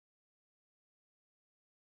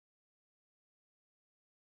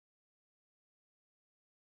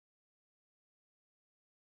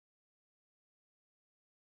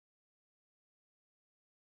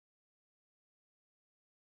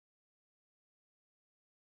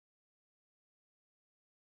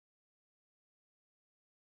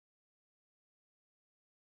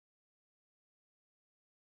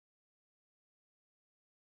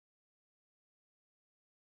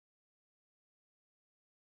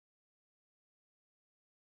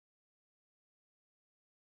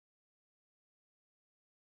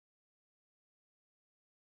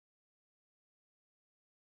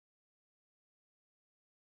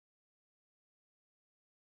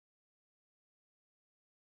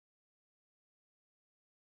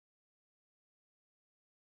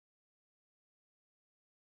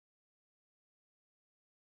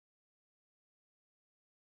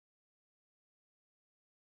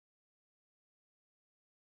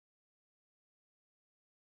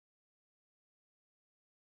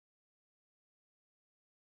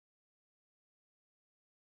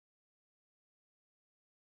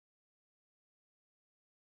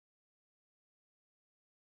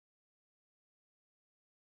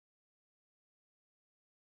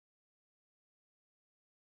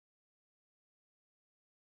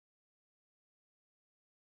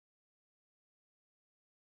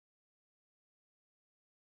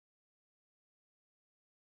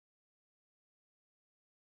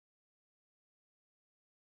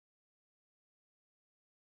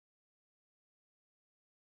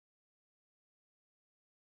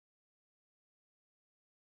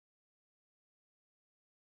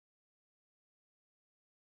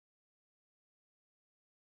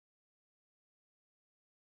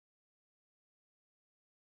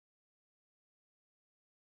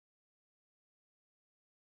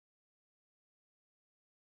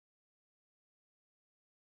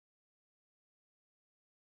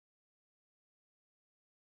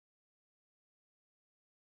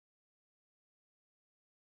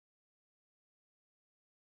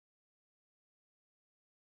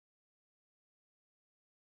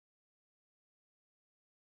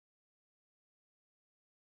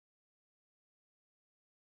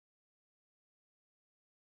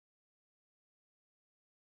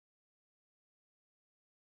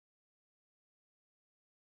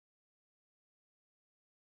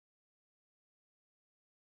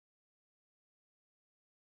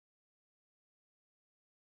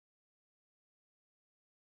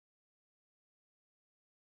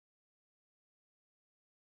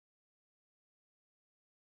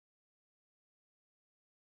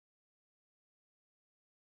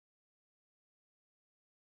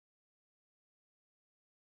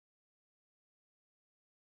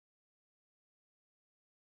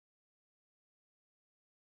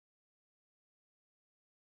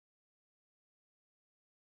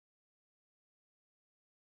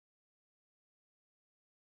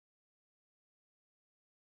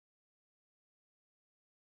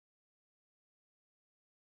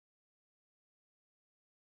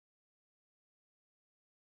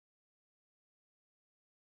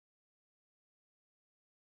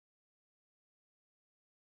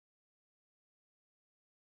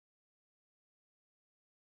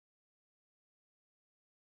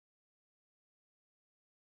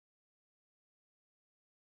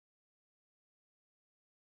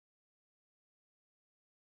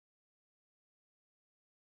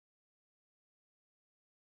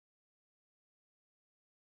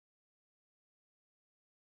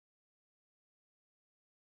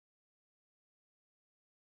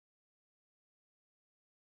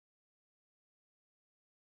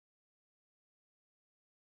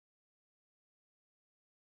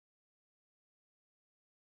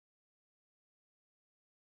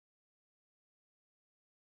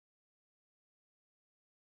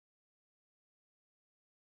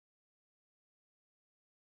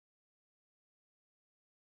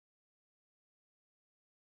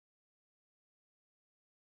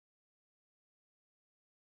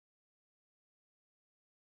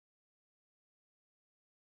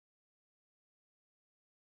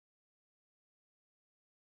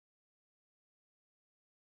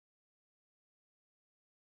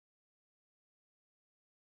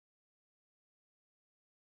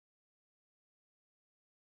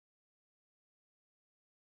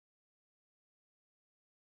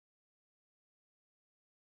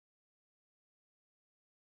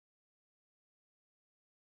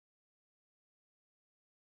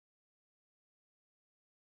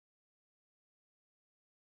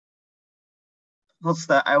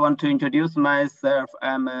First, I want to introduce myself.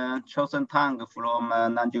 I'm Chosen Tang from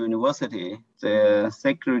Nanjing University, the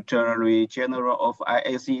Secretary General of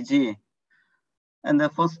ISEG.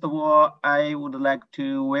 And first of all, I would like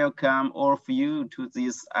to welcome all of you to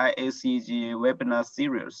this ISEG webinar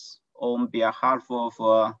series on behalf of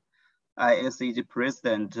ISEG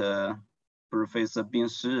President Professor Bin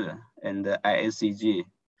Shi and ISEG.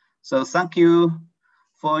 So thank you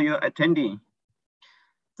for your attending.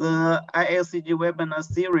 The ISEG webinar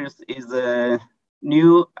series is a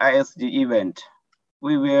new ISEG event.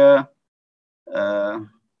 We will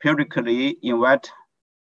periodically invite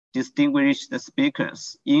distinguished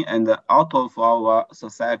speakers in and out of our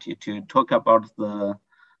society to talk about the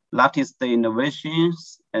latest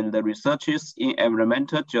innovations and the researches in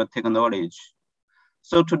environmental geotechnology.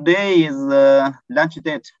 So today is the launch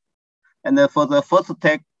date. And for the first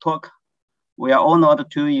talk, we are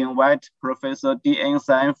honored to invite Professor D.N.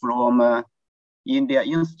 Singh from India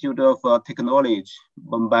Institute of Technology,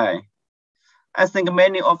 Bombay. I think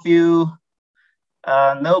many of you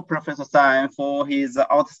know Professor Singh for his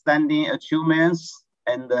outstanding achievements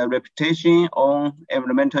and reputation on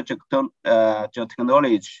environmental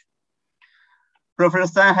geotechnology. Professor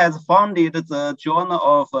Singh has founded the Journal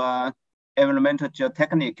of Environmental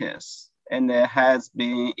Geotechnics and has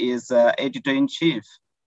been its editor-in-chief.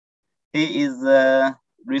 He is a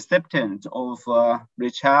recipient of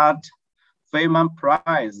Richard Feynman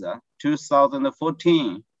Prize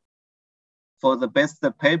 2014 for the best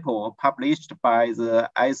paper published by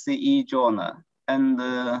the ICE Journal and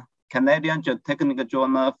the Canadian Geotechnical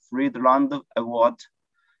Journal Friedland Award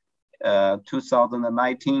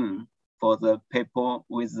 2019 for the paper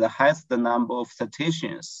with the highest number of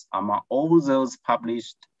citations among all those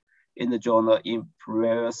published in the journal in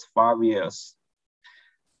previous 5 years.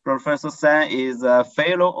 Professor Singh is a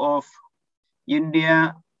fellow of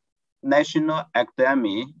Indian National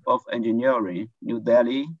Academy of Engineering, New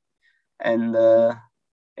Delhi, and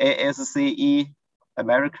ASCE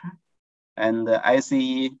America, and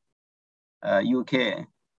ICE UK.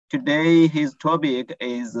 Today, his topic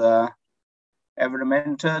is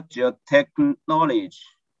environmental geotechnology,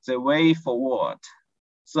 the way forward.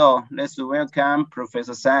 So let's welcome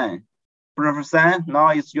Professor Singh. Professor Singh, now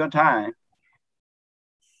it's your time.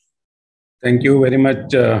 Thank you very much,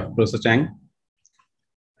 Professor Chang.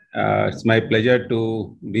 It's my pleasure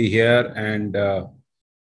to be here and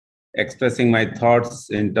expressing my thoughts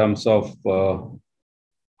in terms of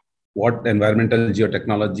what environmental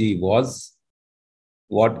geotechnology was,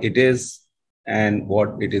 what it is, and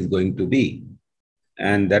what it is going to be.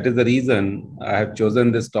 And that is the reason I have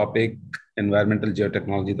chosen this topic, environmental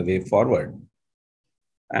geotechnology, the way forward.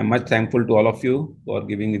 I'm much thankful to all of you for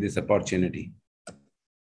giving me this opportunity.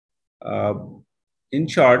 In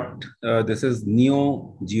short, this is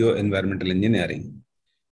neo-geo-environmental engineering,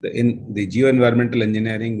 the geo-environmental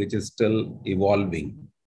engineering which is still evolving.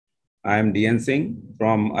 I am D.N. Singh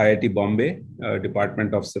from IIT Bombay,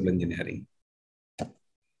 Department of Civil Engineering.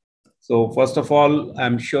 So first of all,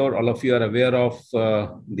 I'm sure all of you are aware of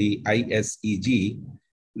the ISEG,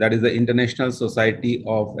 that is the International Society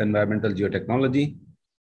of Environmental Geotechnology.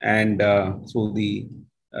 And through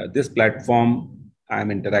this platform, I'm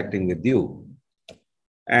interacting with you.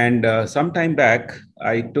 And some time back,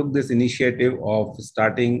 I took this initiative of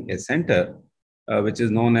starting a center, which is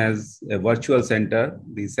known as a virtual center,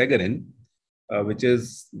 the SEGRIN, which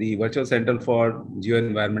is the Virtual Center for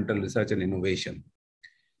Geoenvironmental Research and Innovation.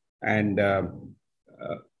 And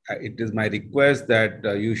it is my request that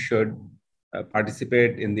you should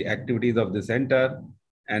participate in the activities of the center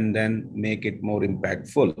and then make it more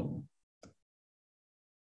impactful.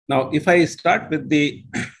 Now, if I start with the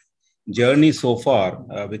journey so far,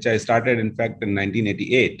 which I started, in fact, in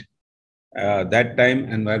 1988, that time,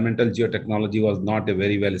 environmental geotechnology was not a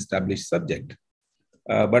very well-established subject.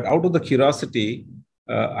 But out of the curiosity,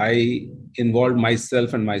 I involved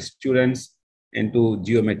myself and my students into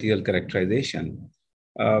geomaterial characterization.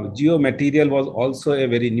 Geomaterial was also a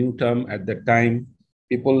very new term at the time.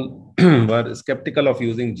 People were skeptical of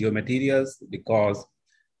using geomaterials because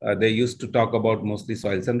they used to talk about mostly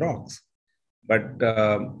soils and rocks. But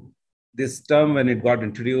this term, when it got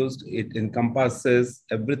introduced, it encompasses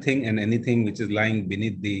everything and anything which is lying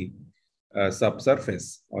beneath the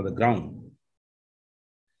subsurface or the ground.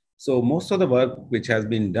 So most of the work which has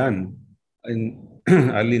been done in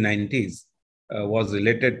early 90s was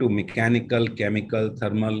related to mechanical, chemical,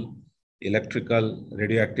 thermal, electrical,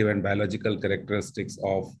 radioactive, and biological characteristics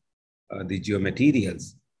of the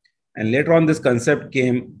geomaterials. And later on, this concept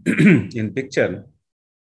came in picture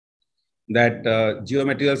that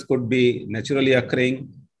geomaterials could be naturally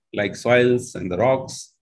occurring, like soils and the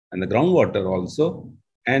rocks, and the groundwater also,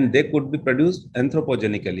 and they could be produced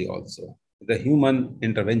anthropogenically also, the human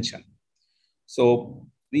intervention. So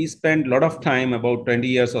we spent a lot of time, about 20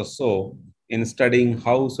 years or so, in studying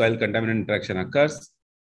how soil contaminant interaction occurs.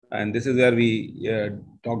 And this is where we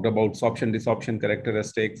talked about sorption, desorption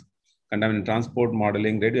characteristics, contaminant transport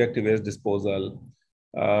modeling, radioactive waste disposal.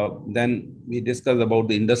 Then we discussed about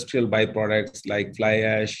the industrial byproducts like fly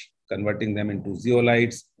ash, converting them into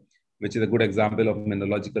zeolites, which is a good example of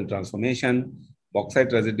mineralogical transformation,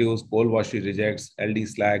 bauxite residues, coal washery rejects, LD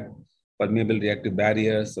slag, permeable reactive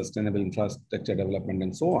barriers, sustainable infrastructure development,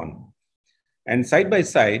 and so on. And side by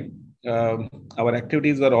side, our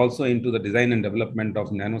activities were also into the design and development of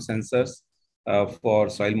nanosensors for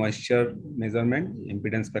soil moisture measurement,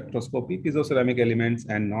 impedance spectroscopy, piezoceramic elements,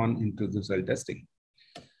 and non-intrusive soil testing.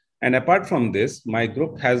 And apart from this, my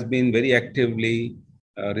group has been very actively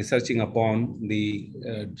researching upon the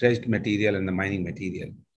dredged material and the mining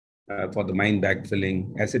material for the mine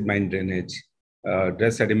backfilling, acid mine drainage,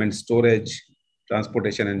 dredged sediment storage,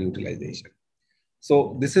 transportation, and utilization.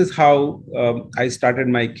 So this is how I started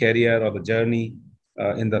my career or the journey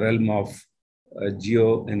in the realm of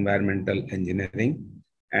geo-environmental engineering.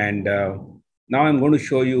 And now I'm going to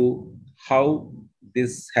show you how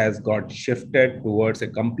this has got shifted towards a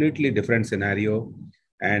completely different scenario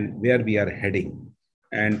and where we are heading.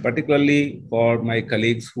 And particularly for my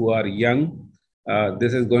colleagues who are young,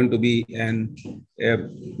 this is going to be a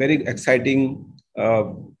very exciting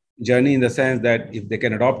journey in the sense that if they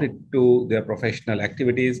can adopt it to their professional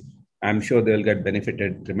activities, I'm sure they'll get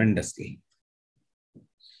benefited tremendously.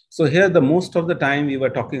 So here, the most of the time we were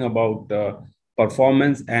talking about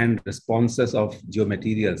performance and responses of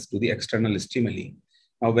geomaterials to the external stimuli.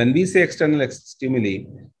 Now, when we say external stimuli,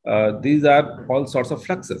 these are all sorts of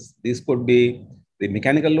fluxes. These could be the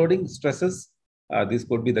mechanical loading stresses. This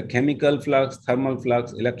could be the chemical flux, thermal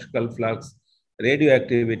flux, electrical flux,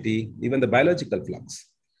 radioactivity, even the biological flux.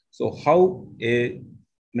 So how a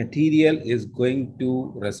material is going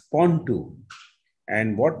to respond to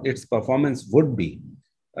and what its performance would be,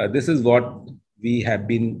 this is what we have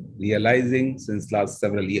been realizing since last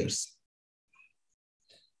several years.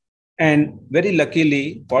 And very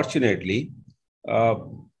luckily, fortunately,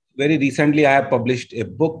 very recently I have published a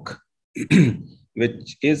book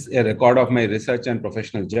which is a record of my research and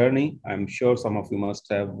professional journey. I'm sure some of you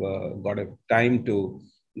must have got a time to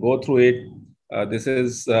go through it. This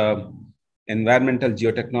is Environmental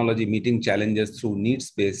Geotechnology Meeting Challenges Through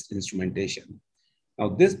Needs-Based Instrumentation. Now,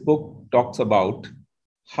 this book talks about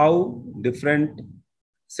how different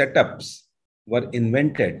setups were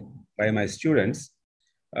invented by my students,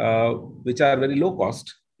 which are very low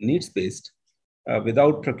cost, needs-based,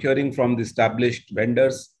 without procuring from the established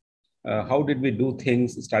vendors. How did we do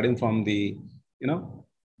things starting from the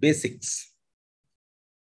basics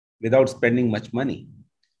without spending much money?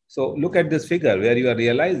 So look at this figure where you are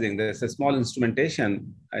realizing there's a small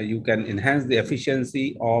instrumentation. You can enhance the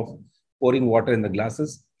efficiency of pouring water in the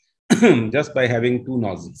glasses just by having 2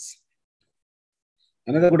 nozzles.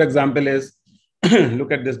 Another good example is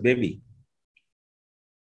look at this baby.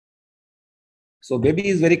 So baby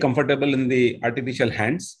is very comfortable in the artificial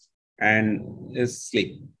hands and is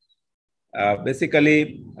asleep.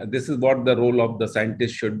 Basically, this is what the role of the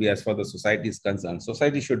scientist should be as far as the society is concerned.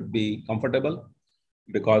 Society should be comfortable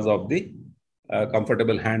because of the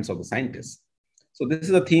comfortable hands of the scientists. So this is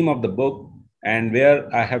the theme of the book, and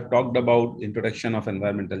where I have talked about introduction of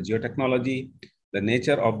environmental geotechnology, the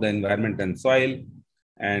nature of the environment and soil,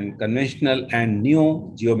 and conventional and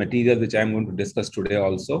neo geomaterials, which I'm going to discuss today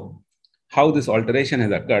also, how this alteration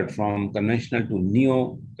has occurred from conventional to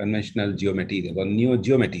neo-conventional geomaterials or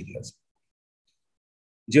neo-geomaterials.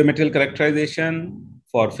 Geometrical characterization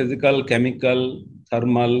for physical, chemical,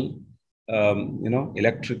 thermal,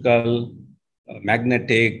 electrical,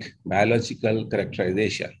 magnetic, biological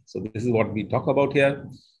characterization. So this is what we talk about here.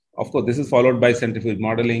 Of course, this is followed by centrifuge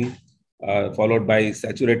modeling, followed by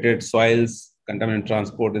saturated soils, contaminant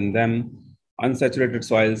transport in them, unsaturated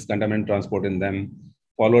soils, contaminant transport in them,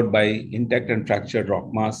 followed by intact and fractured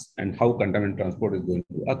rock mass and how contaminant transport is going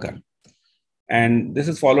to occur. And this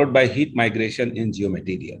is followed by heat migration in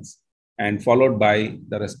geomaterials and followed by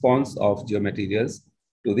the response of geomaterials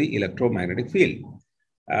to the electromagnetic field.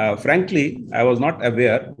 Frankly, I was not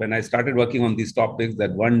aware when I started working on these topics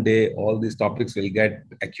that one day all these topics will get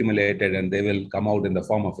accumulated and they will come out in the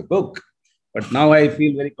form of a book. But now I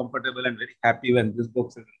feel very comfortable and very happy when this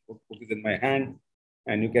book is in my hand.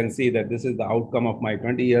 And you can see that this is the outcome of my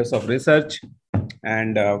 20 years of research.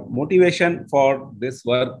 And motivation for this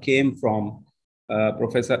work came from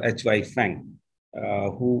Professor H.Y. Feng,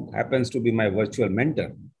 who happens to be my virtual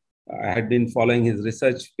mentor. I had been following his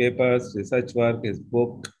research papers, research work, his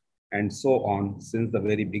book, and so on since the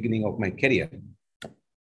very beginning of my career.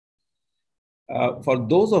 For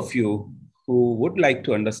those of you who would like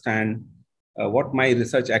to understand what my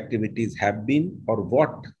research activities have been or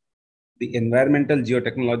what the environmental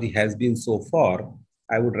geotechnology has been so far,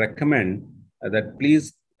 I would recommend that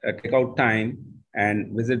please take out time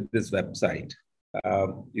and visit this website.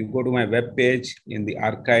 You go to my web page in the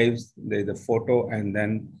archives, there's a photo, and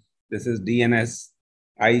then this is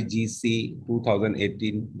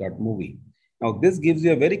dnsigc2018.movie. Now, this gives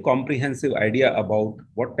you a very comprehensive idea about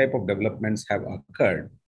what type of developments have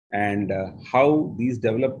occurred and how these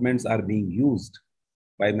developments are being used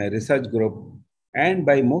by my research group and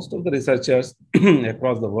by most of the researchers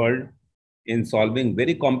across the world in solving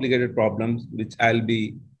very complicated problems, which I'll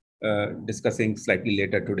be discussing slightly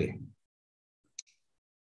later today.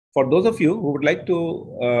 For those of you who would like to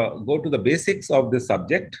go to the basics of this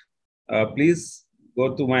subject, please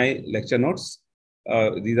go to my lecture notes.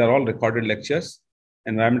 These are all recorded lectures,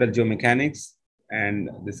 Environmental Geomechanics, and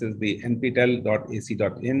this is the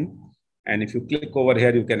nptel.ac.in. And if you click over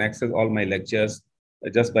here, you can access all my lectures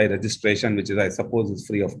just by registration, which is, I suppose, is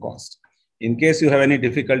free of cost. In case you have any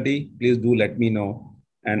difficulty, please do let me know,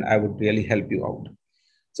 and I would really help you out.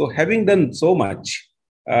 So having done so much,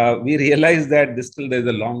 we realized that still there's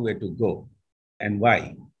a long way to go. And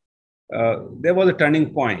why? There was a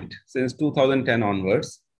turning point since 2010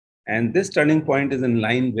 onwards. And this turning point is in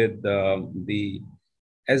line with the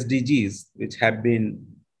SDGs, which have been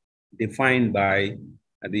defined by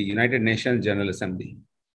the United Nations General Assembly.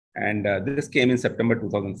 And this came in September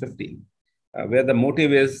 2015, where the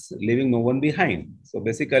motive is leaving no one behind. So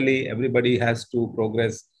basically, everybody has to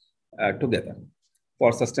progress together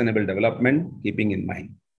for sustainable development, keeping in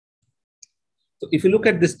mind. So if you look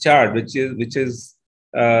at this chart, which is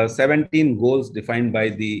 17 goals defined by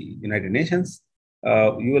the United Nations,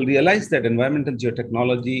 you will realize that environmental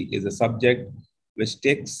geotechnology is a subject which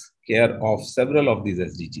takes care of several of these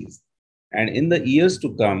SDGs. And in the years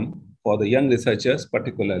to come, for the young researchers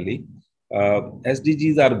particularly,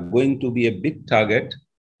 SDGs are going to be a big target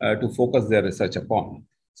to focus their research upon.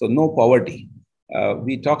 So no poverty.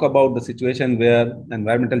 We talk about the situation where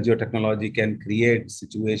environmental geotechnology can create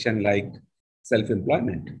situation like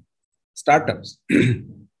self-employment, startups,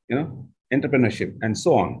 entrepreneurship, and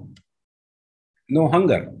so on. No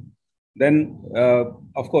hunger. Then,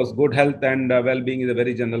 of course, good health and well-being is a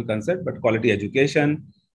very general concept, but quality education,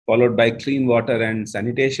 followed by clean water and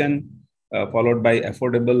sanitation, followed by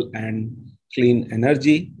affordable and clean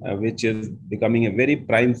energy, which is becoming a very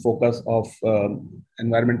prime focus of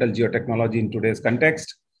environmental geotechnology in today's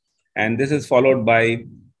context. And this is followed by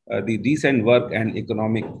the decent work and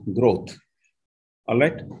economic growth. All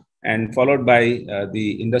right. And followed by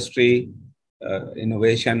the industry,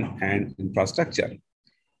 innovation, and infrastructure.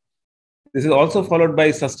 This is also followed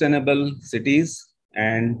by sustainable cities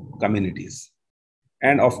and communities.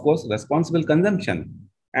 And of course, responsible consumption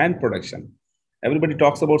and production. Everybody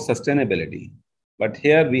talks about sustainability, but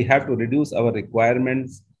here we have to reduce our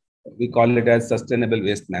requirements. We call it as sustainable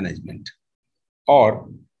waste management, or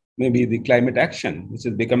maybe the climate action, which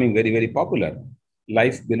is becoming very, very popular,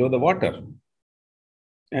 life below the water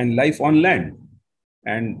and life on land.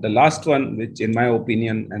 And the last one, which in my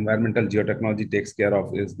opinion, environmental geotechnology takes care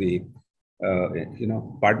of, is the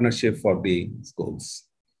partnership for the schools.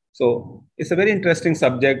 So it's a very interesting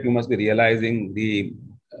subject. You must be realizing the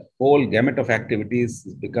whole gamut of activities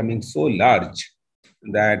is becoming so large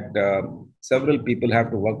that several people have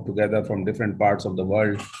to work together from different parts of the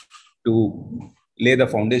world to lay the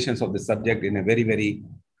foundations of the subject in a very, very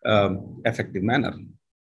effective manner.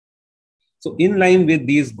 So in line with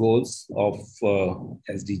these goals of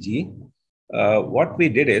SDG, what we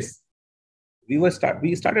did is we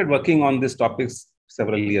started working on these topics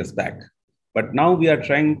several years back, but now we are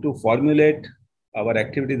trying to formulate our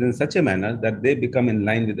activities in such a manner that they become in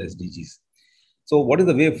line with SDGs. So what is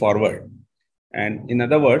the way forward? And in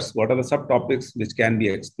other words, what are the subtopics which can be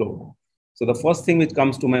explored? So the first thing which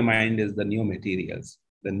comes to my mind is the new materials.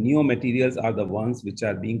 The new materials are the ones which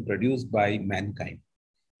are being produced by mankind,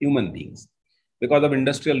 human beings, because of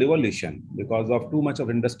industrial revolution, because of too much of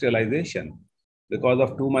industrialization, because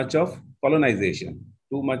of too much of colonization,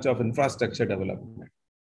 too much of infrastructure development,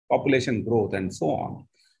 population growth, and so on.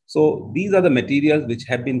 So these are the materials which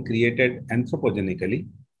have been created anthropogenically,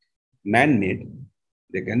 man-made.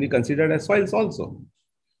 They can be considered as soils also.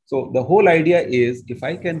 So the whole idea is, if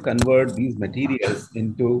I can convert these materials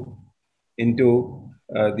into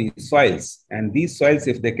these soils, and these soils,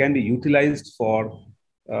 if they can be utilized for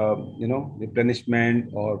replenishment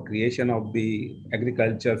or creation of the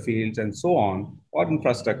agriculture fields and so on, or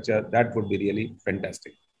infrastructure, that would be really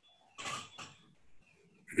fantastic.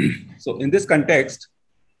 So in this context,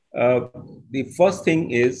 the first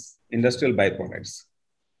thing is industrial byproducts,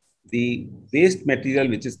 the waste material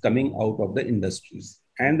which is coming out of the industries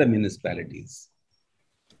and the municipalities.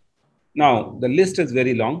 Now, the list is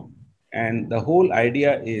very long, and the whole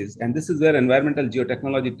idea is, and this is where environmental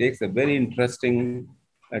geotechnology takes a very interesting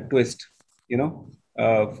twist,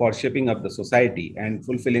 for shaping up the society and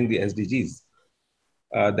fulfilling the SDGs.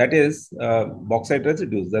 That is bauxite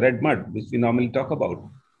residues, the red mud, which we normally talk about,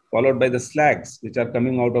 followed by the slags, which are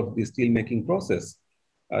coming out of the steel making process,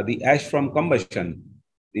 the ash from combustion,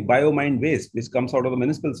 the biomine waste, which comes out of the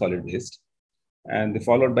municipal solid waste, and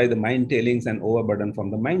followed by the mine tailings and overburden from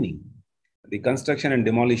the mining, the construction and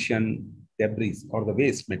demolition debris or the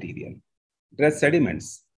waste material, dredge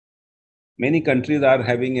sediments. Many countries are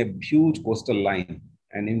having a huge coastal line,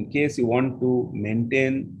 and in case you want to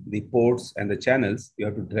maintain the ports and the channels, you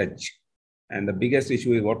have to dredge. And the biggest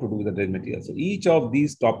issue is what to do with the dredge material. So each of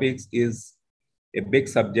these topics is a big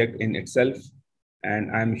subject in itself.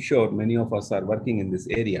 And I'm sure many of us are working in this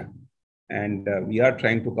area. And we are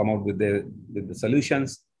trying to come out with the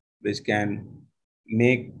solutions which can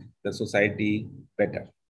make the society better.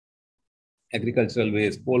 Agricultural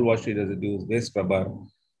waste, pole washery residues, waste rubber,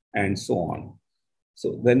 and so on.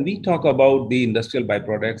 So when we talk about the industrial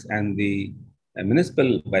byproducts and the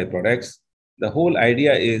municipal byproducts, the whole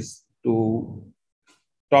idea is to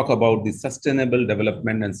talk about the sustainable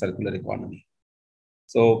development and circular economy.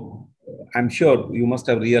 So I'm sure you must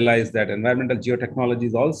have realized that environmental geotechnology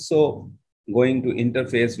is also going to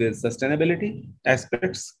interface with sustainability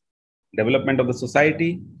aspects, development of the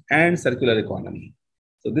society, and circular economy.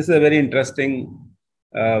 So this is a very interesting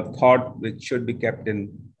thought which should be kept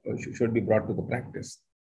in, or should be brought to the practice.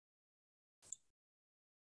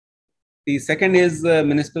 The second is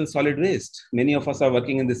municipal solid waste. Many of us are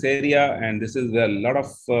working in this area, and this is where a lot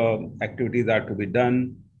of activities are to be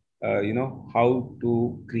done. How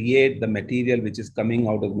to create the material which is coming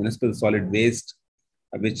out of municipal solid waste,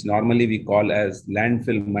 which normally we call as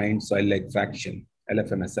landfill mined soil-like fraction,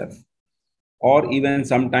 LFMSF, or even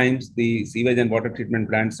sometimes the sewage and water treatment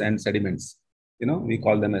plants and sediments. We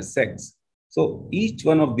call them as ISEGs. So each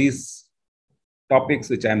one of these topics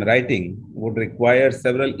which I'm writing would require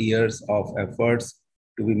several years of efforts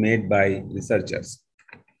to be made by researchers.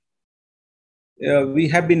 We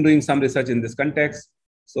have been doing some research in this context.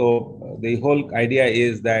 So the whole idea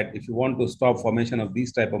is that if you want to stop formation of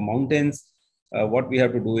these type of mountains, what we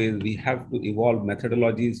have to do is we have to evolve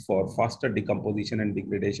methodologies for faster decomposition and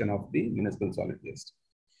degradation of the municipal solid waste.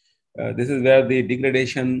 This is where the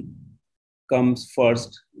degradation comes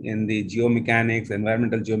first in the geomechanics,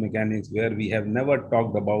 environmental geomechanics, where we have never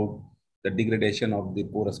talked about the degradation of the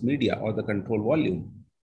porous media or the control volume.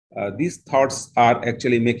 These thoughts are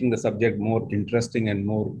actually making the subject more interesting and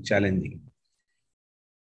more challenging.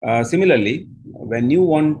 Similarly, when you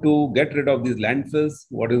want to get rid of these landfills,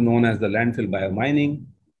 what is known as the landfill biomining,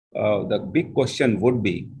 the big question would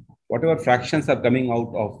be, whatever fractions are coming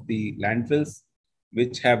out of the landfills,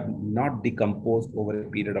 which have not decomposed over a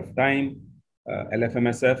period of time,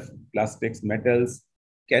 LFMSF, plastics, metals,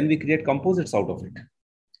 can we create composites out of it?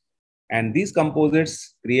 And these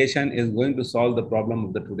composites creation is going to solve the problem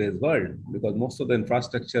of the today's world, because most of the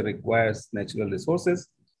infrastructure requires natural resources,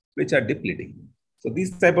 which are depleting. So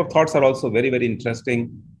these type of thoughts are also very, very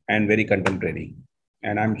interesting and very contemporary.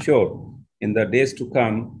 And I'm sure in the days to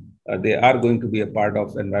come, they are going to be a part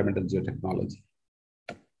of environmental geotechnology.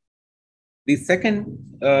 The second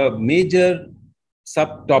major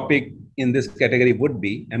subtopic in this category would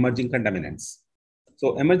be emerging contaminants.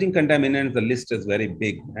 So emerging contaminants, the list is very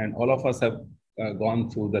big, and all of us have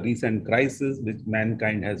gone through the recent crisis which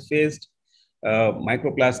mankind has faced.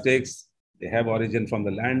 Microplastics, they have origin from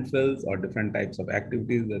the landfills or different types of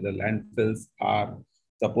activities where the landfills are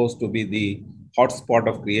supposed to be the hotspot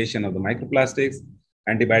of creation of the microplastics,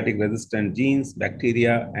 antibiotic resistant genes,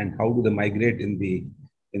 bacteria, and how do they migrate in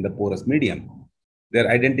the porous medium. Their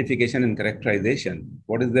identification and characterization,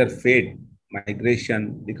 what is their fate,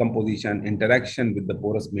 migration, decomposition, interaction with the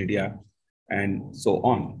porous media, and so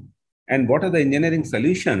on. And what are the engineering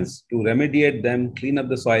solutions to remediate them, clean up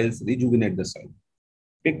the soils, rejuvenate the soil?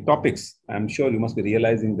 Big topics. I'm sure you must be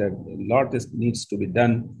realizing that a lot needs to be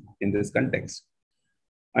done in this context.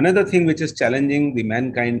 Another thing which is challenging the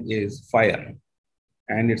mankind is fire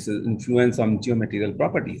and its influence on geomaterial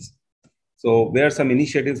properties. So where some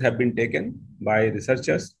initiatives have been taken by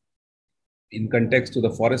researchers in context to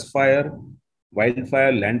the forest fire,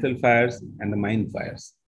 wildfire, landfill fires, and the mine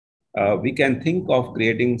fires. we can think of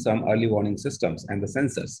creating some early warning systems and the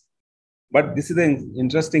sensors. But this is an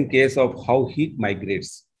interesting case of how heat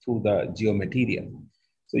migrates through the geomaterial.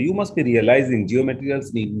 So you must be realizing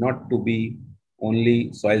geomaterials need not to be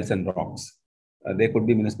only soils and rocks. They could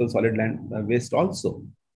be municipal solid land waste also.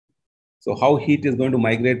 So how heat is going to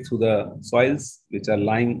migrate through the soils, which are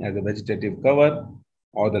lying as a vegetative cover,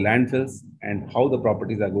 or the landfills, and how the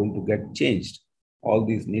properties are going to get changed. All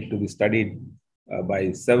these need to be studied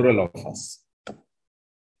by several of us.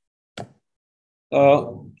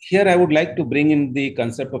 Here I would like to bring in the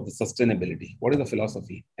concept of the sustainability. What is the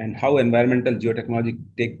philosophy and how environmental geotechnology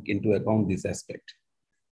take into account this aspect?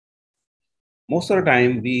 Most of the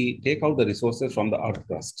time, we take out the resources from the earth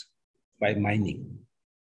crust by mining,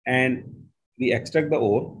 and we extract the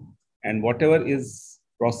ore, and whatever is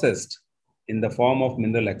processed in the form of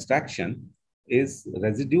mineral extraction is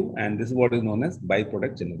residue, and this is what is known as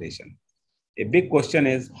byproduct generation. A big question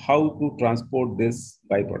is how to transport this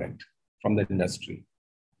byproduct from the industry,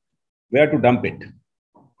 where to dump it,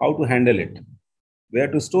 how to handle it, where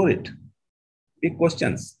to store it. Big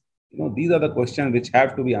questions. These are the questions which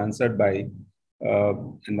have to be answered by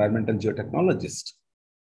environmental geotechnologists.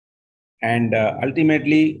 And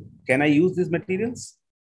ultimately, can I use these materials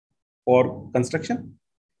for construction?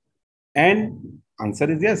 And answer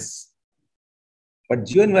is yes. But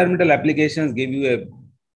geoenvironmental applications give you a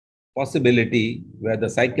possibility where the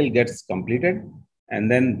cycle gets completed, and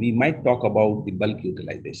then we might talk about the bulk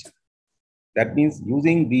utilization. That means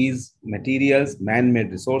using these materials,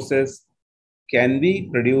 man-made resources, can we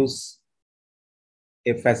produce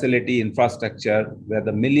a facility infrastructure where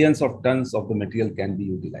the millions of tons of the material can be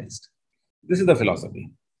utilized? This is the philosophy.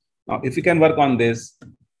 Now, if we can work on this,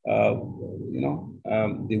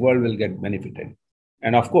 the world will get benefited.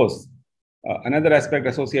 And of course, another aspect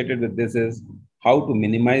associated with this is how to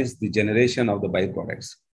minimize the generation of the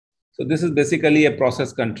byproducts. So this is basically a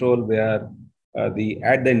process control where at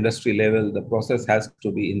the industry level, the process has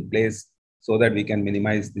to be in place so that we can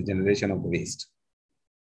minimize the generation of the waste.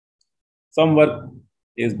 Some work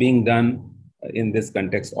is being done in this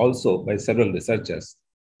context also by several researchers.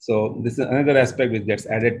 So this is another aspect which gets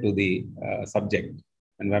added to the subject,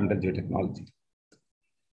 environmental geotechnology.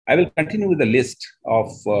 I will continue with the list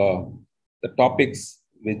of the topics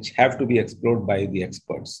which have to be explored by the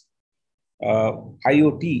experts.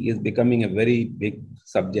 IoT is becoming a very big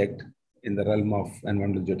subject in the realm of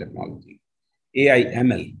environmental geotechnology. AI,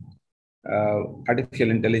 ML, artificial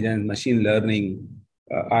intelligence, machine learning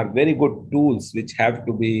are very good tools which have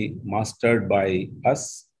to be mastered by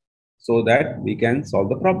us so that we can solve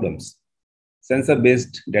the problems.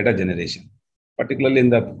 Sensor-based data generation, particularly in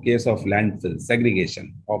the case of landfill,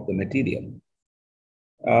 segregation of the material.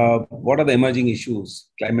 What are the emerging issues?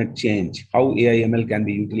 Climate change, how AI, ML can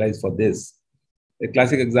be utilized for this. A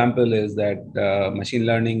classic example is that machine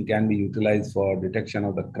learning can be utilized for detection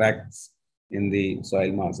of the cracks in the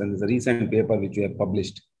soil mass. And there's a recent paper which we have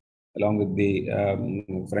published along with the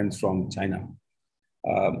friends from China.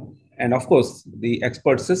 And of course, the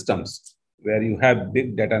expert systems where you have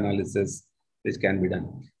big data analysis, which can be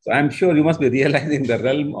done. So I'm sure you must be realizing the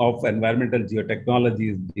realm of environmental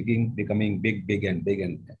geotechnology is becoming bigger.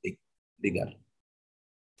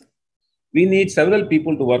 We need several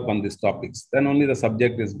people to work on these topics. Then only the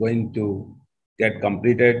subject is going to get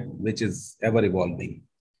completed, which is ever evolving.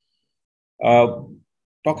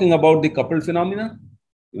 Talking about the coupled phenomena,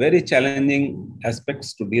 very challenging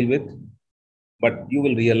aspects to deal with, but you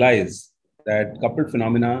will realize that coupled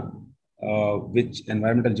phenomena, which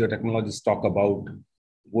environmental geotechnologists talk about,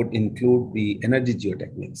 would include the energy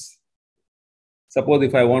geotechnics. Suppose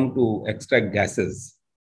if I want to extract gases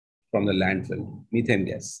from the landfill, methane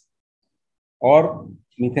gas, or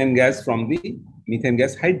methane gas from the methane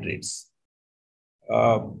gas hydrates.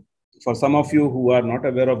 For some of you who are not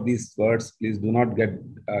aware of these words, please do not get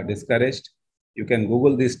discouraged. You can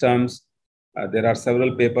Google these terms. There are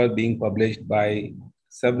several papers being published by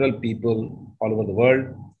several people all over the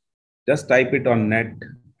world. Just type it on net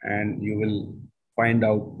and you will find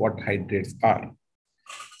out what hydrates are.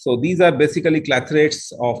 So these are basically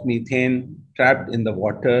clathrates of methane trapped in the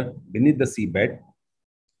water beneath the seabed,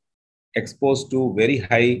 exposed to very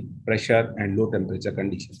high pressure and low temperature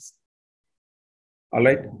conditions. All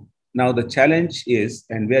right. Now the challenge is,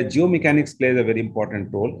 and where geomechanics plays a very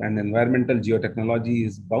important role and environmental geotechnology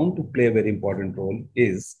is bound to play a very important role,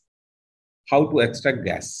 is how to extract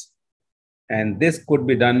gas. And this could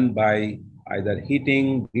be done by either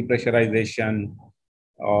heating, depressurization,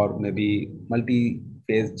 or maybe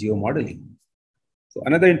multi-phase geomodeling. So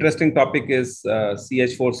another interesting topic is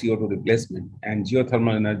CH4 CO2 replacement and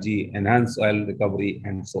geothermal energy, enhanced oil recovery,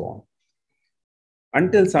 and so on.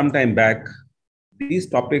 Until some time back, these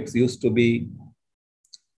topics used to be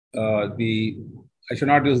I should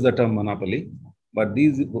not use the term monopoly, but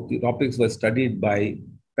these topics were studied by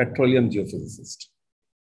petroleum geophysicists.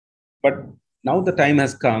 But now the time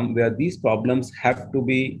has come where these problems have to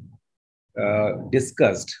be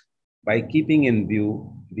discussed by keeping in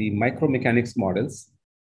view the micromechanics models,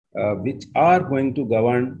 which are going to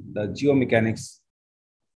govern the geomechanics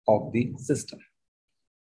of the system.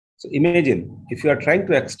 So imagine if you are trying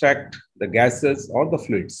to extract the gases or the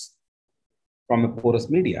fluids from a porous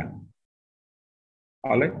media.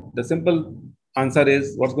 All right, the simple answer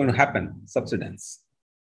is what's going to happen? Subsidence.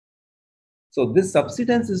 So this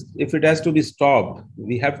subsidence is, if it has to be stopped,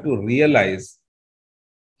 we have to realize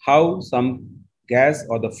how some gas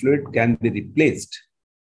or the fluid can be replaced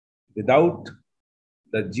without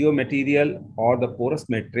the geomaterial or the porous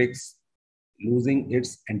matrix losing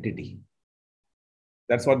its entity.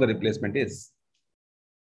 That's what the replacement is.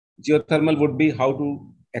 Geothermal would be how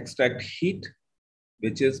to extract heat,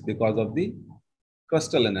 which is because of the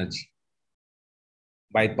crustal energy,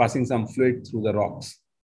 by passing some fluid through the rocks,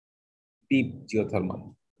 deep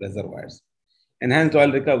geothermal reservoirs. Enhanced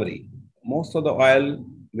oil recovery. Most of the oil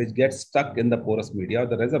which gets stuck in the porous media or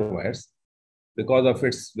the reservoirs, because of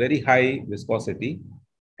its very high viscosity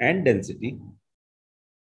and density,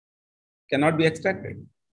 cannot be extracted.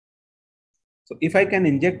 So if I can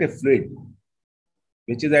inject a fluid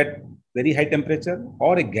which is at very high temperature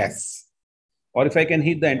or a gas, or if I can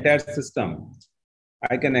heat the entire system,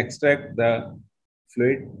 I can extract the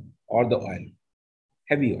fluid or the oil,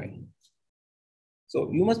 heavy oil. So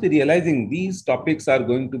you must be realizing these topics are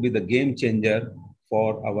going to be the game changer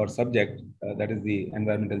for our subject, that is the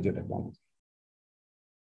environmental geotechnology.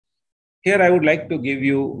 Here I would like to give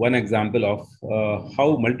you one example of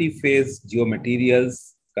how multi-phase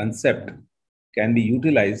geomaterials concept can be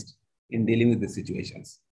utilized in dealing with the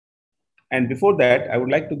situations. And before that, I would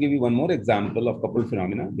like to give you one more example of coupled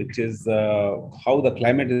phenomena, which is how the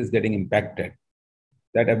climate is getting impacted,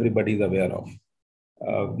 that everybody is aware of.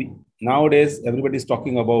 Nowadays, everybody is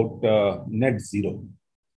talking about net zero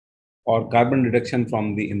or carbon reduction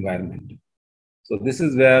from the environment. So this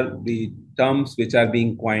is where the terms which are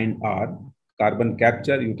being coined are carbon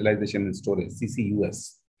capture, utilization and storage,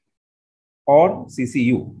 CCUS, or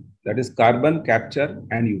CCU, that is carbon capture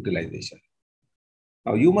and utilization.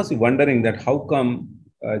 Now you must be wondering that how come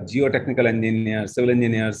geotechnical engineers, civil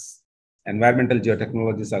engineers, environmental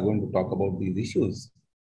geotechnologists are going to talk about these issues.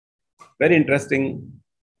 Very interesting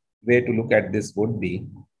way to look at this would be,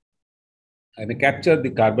 I may capture the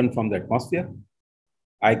carbon from the atmosphere,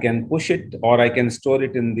 I can push it or I can store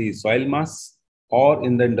it in the soil mass or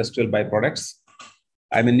in the industrial byproducts.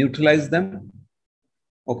 I may neutralize them,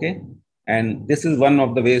 okay? And this is one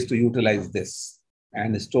of the ways to utilize this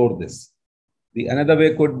and store this. The another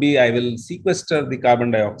way could be I will sequester the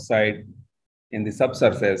carbon dioxide in the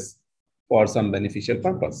subsurface for some beneficial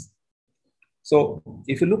purpose. So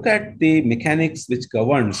if you look at the mechanics which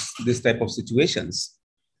governs this type of situations,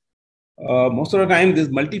 most of the time this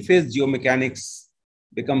multi-phase geomechanics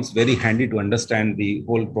becomes very handy to understand the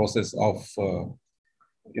whole process of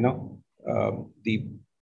the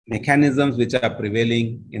mechanisms which are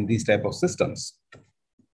prevailing in these type of systems.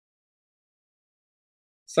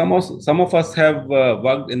 Some of us have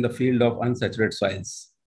worked in the field of unsaturated soils.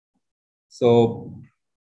 So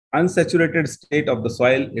unsaturated state of the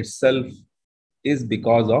soil itself is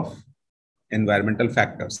because of environmental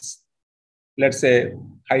factors. Let's say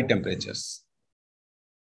high temperatures,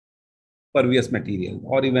 pervious material,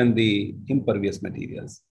 or even the impervious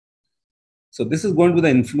materials. So this is going to be the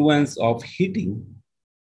influence of heating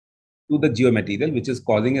to the geomaterial, which is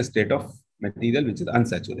causing a state of material which is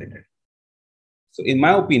unsaturated. So in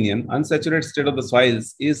my opinion, unsaturated state of the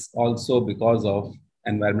soils is also because of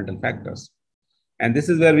environmental factors. And this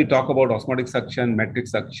is where we talk about osmotic suction, metric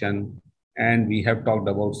suction, and we have talked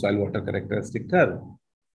about soil water characteristic curve.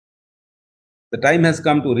 The time has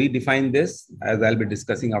come to redefine this, as I'll be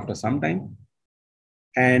discussing after some time.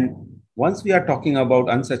 And once we are talking about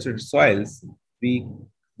unsaturated soils, we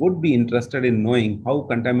would be interested in knowing how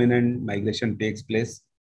contaminant migration takes place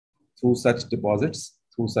through such deposits,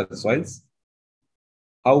 through such soils,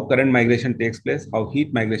 how current migration takes place, how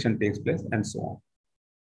heat migration takes place, and so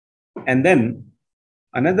on. And then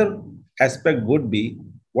another aspect would be,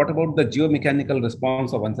 what about the geomechanical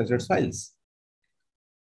response of unsaturated soils?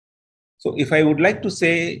 So if I would like to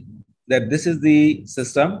say that this is the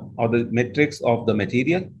system or the matrix of the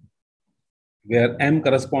material, where M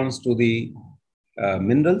corresponds to the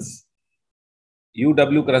minerals,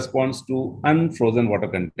 UW corresponds to unfrozen water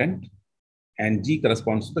content, and G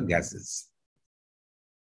corresponds to the gases.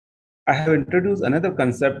 I have introduced another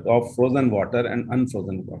concept of frozen water and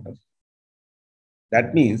unfrozen water.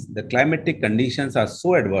 That means the climatic conditions are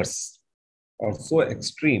so adverse or so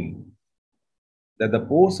extreme that the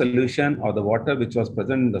poor solution or the water which was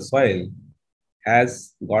present in the soil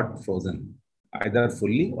has got frozen, either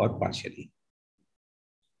fully or partially.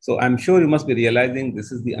 So I'm sure you must be realizing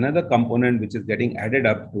this is the another component which is getting added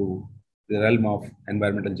up to the realm of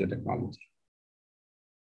environmental geotechnology.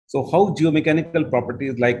 So how geomechanical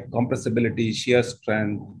properties like compressibility, shear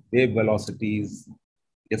strength, wave velocities,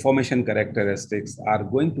 deformation characteristics are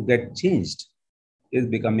going to get changed is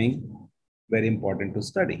becoming very important to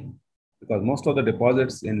study, because most of the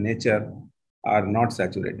deposits in nature are not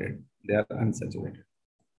saturated, they are unsaturated.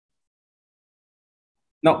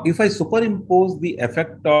 Now, if I superimpose the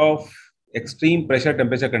effect of extreme pressure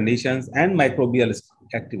temperature conditions and microbial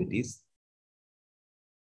activities,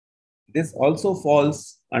 this also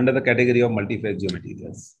falls under the category of multi-phase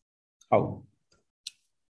geomaterials. How?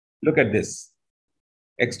 Look at this.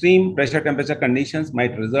 Extreme pressure temperature conditions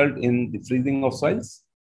might result in the freezing of soils.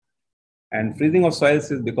 And freezing of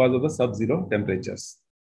soils is because of the sub-zero temperatures,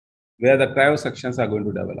 where the cryosections are going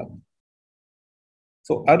to develop.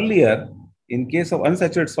 So earlier, in case of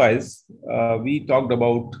unsaturated soils, we talked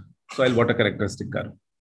about soil water characteristic curve.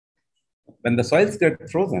 When the soils get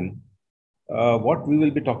frozen, what we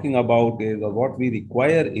will be talking about is, or what we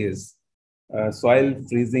require is, soil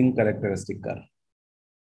freezing characteristic curve.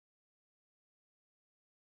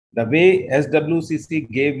 The way SWCC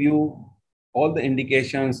gave you all the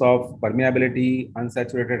indications of permeability,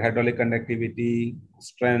 unsaturated hydraulic conductivity,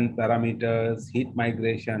 strength parameters, heat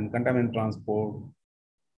migration, contaminant transport,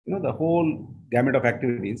 the whole gamut of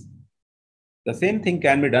activities, the same thing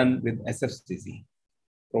can be done with SFCC,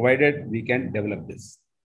 provided we can develop this.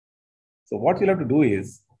 So what you'll have to do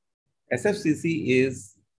is, SFCC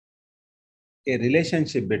is a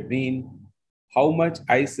relationship between how much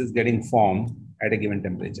ice is getting formed at a given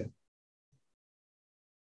temperature.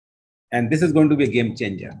 And this is going to be a game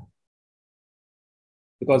changer.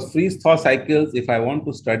 Because freeze-thaw cycles, if I want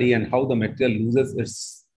to study and how the material loses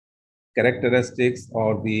its characteristics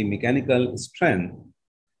or the mechanical strength,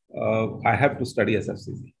 I have to study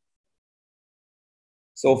SFCC.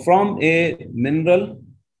 So from a mineral,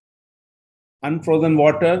 unfrozen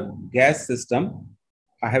water, gas system,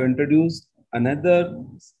 I have introduced another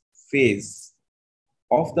phase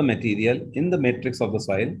of the material in the matrix of the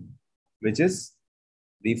soil, which is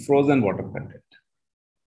the frozen water content.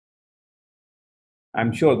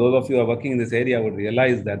 I'm sure those of you who are working in this area would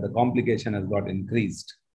realize that the complication has got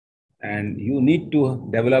increased. And you need to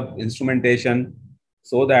develop instrumentation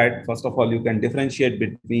so that, first of all, you can differentiate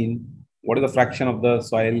between what is the fraction of the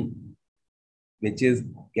soil which is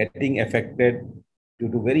getting affected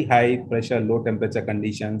due to very high pressure, low temperature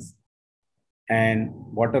conditions, and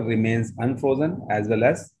water remains unfrozen, as well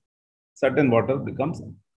as certain water becomes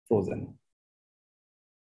frozen.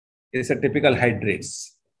 It's a typical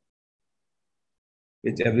hydrates,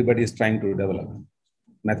 which everybody is trying to develop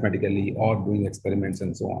mathematically or doing experiments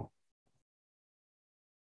and so on.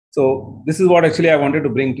 So this is what actually I wanted to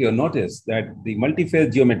bring to your notice, that the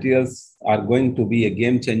multi-phase geomaterials are going to be a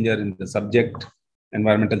game changer in the subject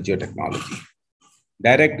environmental geotechnology.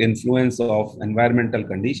 Direct influence of environmental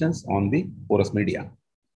conditions on the porous media.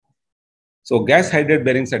 So gas hydrate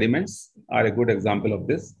bearing sediments are a good example of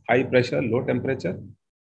this. High pressure, low temperature.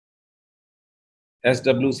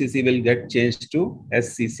 SWCC will get changed to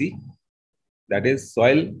SCC, that is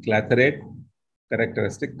soil clathrate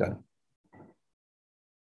characteristic curve.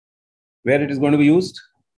 Where it is going to be used?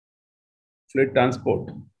 Fluid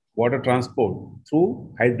transport, water transport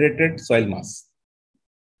through hydrated soil mass.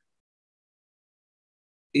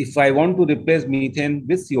 If I want to replace methane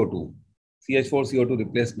with CO2, CH4 CO2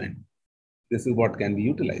 replacement, this is what can be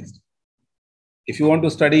utilized. If you want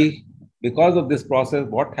to study, because of this process,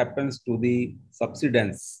 what happens to the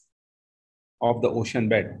subsidence of the ocean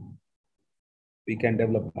bed, we can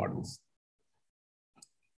develop models.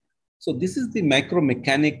 So this is the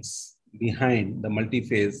micromechanics behind the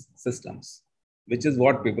multi-phase systems, which is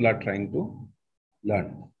what people are trying to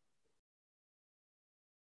learn.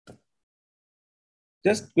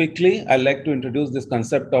 Just quickly, I'd like to introduce this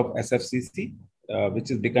concept of SFCC,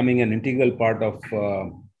 which is becoming an integral part of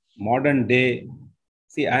modern day.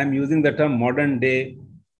 See, I'm using the term modern day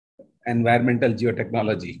environmental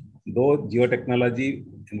geotechnology, though geotechnology,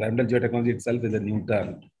 environmental geotechnology itself is a new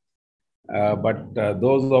term. But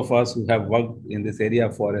those of us who have worked in this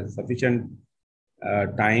area for a sufficient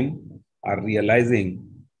time are realizing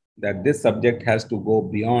that this subject has to go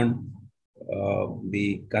beyond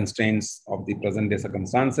the constraints of the present day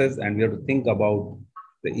circumstances, and we have to think about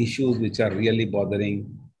the issues which are really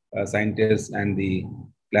bothering scientists and the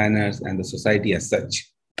planners and the society as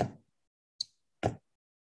such.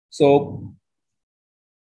 So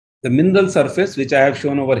the mineral surface, which I have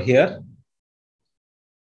shown over here,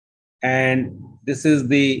 and this is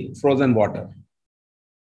the frozen water.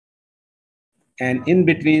 And in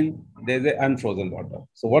between, there's an unfrozen water.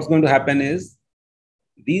 So what's going to happen is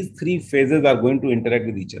these three phases are going to interact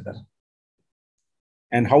with each other.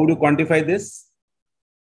 And how do you quantify this?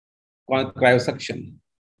 Cryosuction.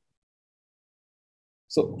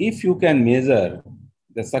 So if you can measure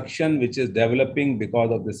the suction which is developing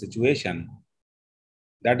because of the situation,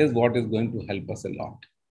 that is what is going to help us a lot.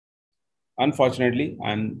 Unfortunately,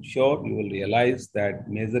 I'm sure you will realize that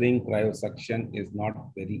measuring cryosuction is not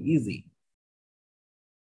very easy.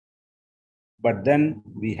 But then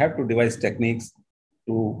we have to devise techniques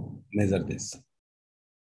to measure this.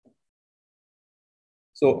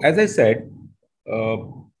 So as I said,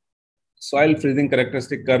 soil freezing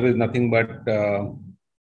characteristic curve is nothing but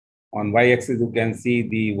on y-axis you can see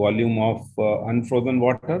the volume of unfrozen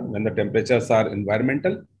water when the temperatures are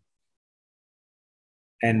environmental.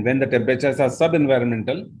 And when the temperatures are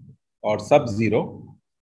sub-environmental or sub-zero,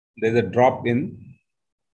 there's a drop in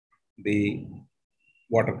the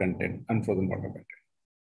water content, unfrozen water content,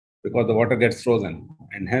 because the water gets frozen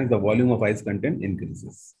and hence the volume of ice content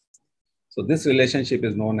increases. So this relationship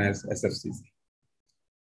is known as SFCC.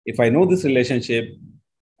 If I know this relationship,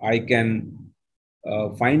 I can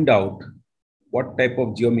find out what type of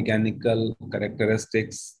geomechanical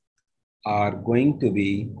characteristics are going to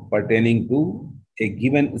be pertaining to a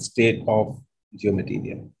given state of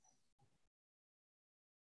geomaterial,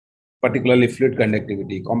 particularly fluid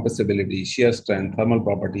conductivity, compressibility, shear strength, thermal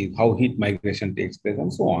properties, how heat migration takes place,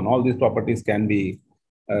 and so on. All these properties can be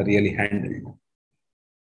really handled.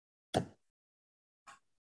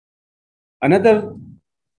 Another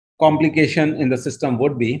complication in the system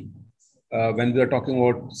would be when we are talking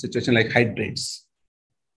about situation like hydrates.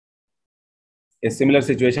 A similar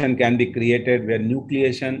situation can be created where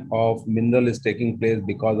nucleation of mineral is taking place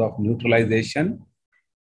because of neutralization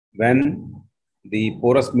when the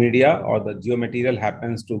porous media or the geomaterial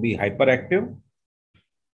happens to be hyperactive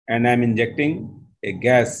and I'm injecting a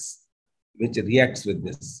gas which reacts with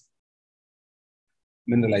this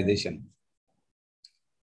mineralization.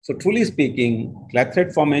 So truly speaking,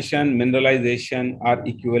 clathrate formation, mineralization are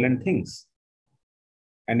equivalent things.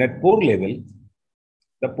 And at pore level,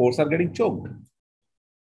 the pores are getting choked.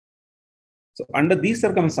 So under these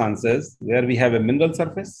circumstances, where we have a mineral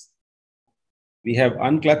surface, we have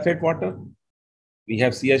unclathrate water, we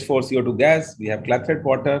have CH4CO2 gas, we have clathrate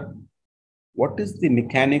water. What is the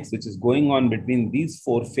mechanics which is going on between these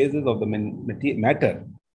four phases of the matter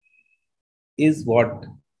is what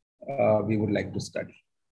we would like to study.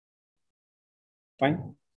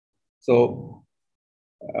 Fine. So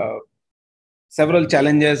several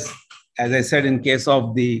challenges, as I said, in case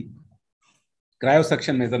of the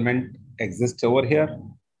cryosuction measurement exists over here.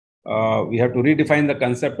 We have to redefine the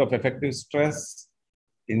concept of effective stress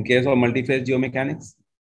in case of multi-phase geomechanics.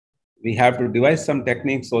 We have to devise some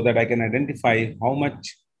techniques so that I can identify how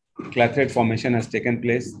much clathrate formation has taken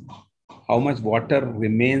place, how much water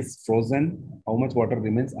remains frozen, how much water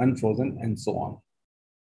remains unfrozen, and so on.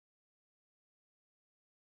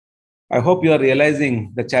 I hope you are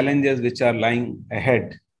realizing the challenges which are lying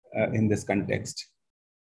ahead in this context.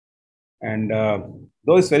 And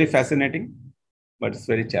though it's very fascinating, but it's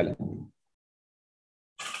very challenging.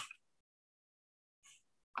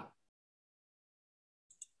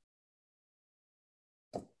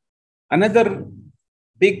 Another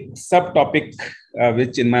big subtopic,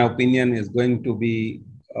 which in my opinion is going to be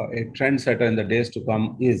a trendsetter in the days to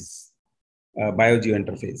come, is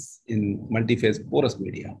biogeointerface in multi-phase porous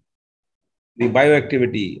media. The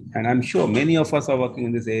bioactivity, and I'm sure many of us are working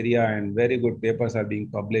in this area and very good papers are being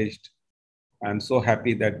published. I'm so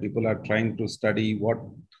happy that people are trying to study what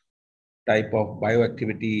type of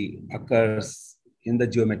bioactivity occurs in the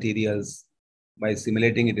geomaterials by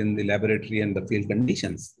simulating it in the laboratory and the field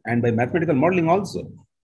conditions, and by mathematical modeling also.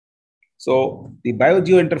 So the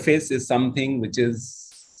biogeointerface is something which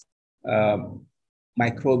is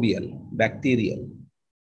microbial, bacterial,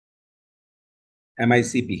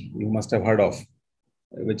 MICP, you must have heard of,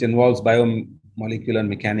 which involves biomolecular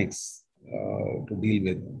mechanics to deal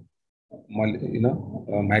with,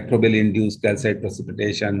 microbial induced calcite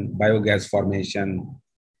precipitation, biogas formation.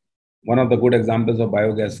 One of the good examples of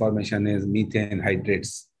biogas formation is methane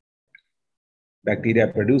hydrates. Bacteria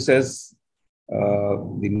produces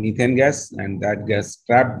the methane gas, and that gas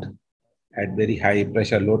trapped at very high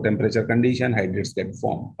pressure, low temperature condition, hydrates get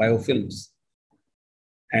formed, biofilms.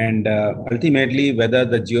 And ultimately, whether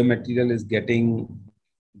the geomaterial is getting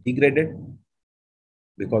degraded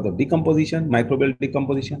because of decomposition, microbial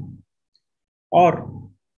decomposition, or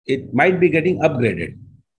it might be getting upgraded.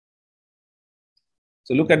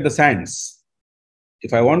 So look at the sands.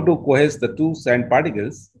 If I want to coalesce the two sand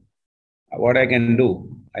particles, what I can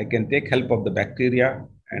do, I can take help of the bacteria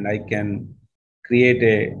and I can create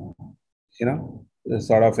a,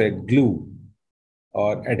 sort of a glue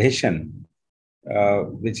or adhesion,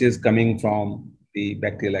 which is coming from the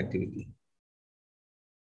bacterial activity.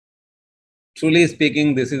 Truly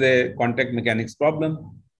speaking, this is a contact mechanics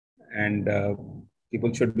problem, and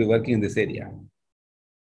people should be working in this area.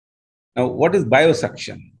 Now, what is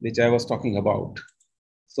biosuction, which I was talking about?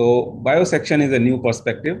 So biosuction is a new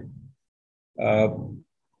perspective.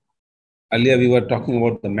 Earlier, we were talking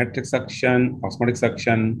about the metric suction, osmotic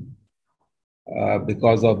suction,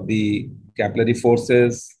 because of the capillary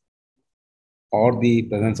forces or the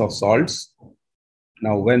presence of salts.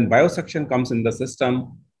 Now, when biosuction comes in the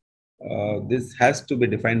system, this has to be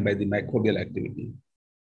defined by the microbial activity.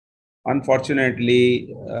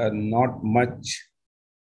 Unfortunately, not much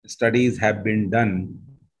studies have been done,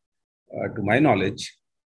 to my knowledge,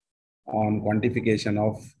 on quantification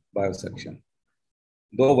of biosuction.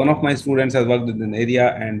 Though one of my students has worked in an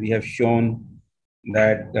area, and we have shown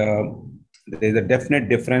that there is a definite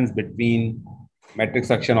difference between metric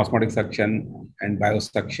suction, osmotic suction, and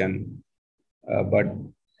biosuction, but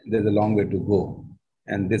there's a long way to go.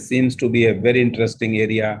 And this seems to be a very interesting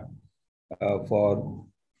area for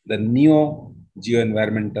the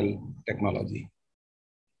neo-geoenvironmental technology.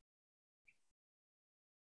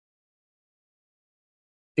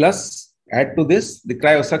 Plus, add to this the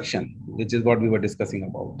cryosuction, which is what we were discussing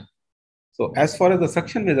about. So as far as the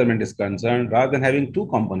suction measurement is concerned, rather than having two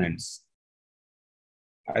components,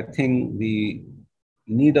 I think the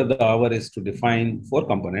need of the hour is to define 4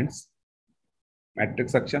 components: metric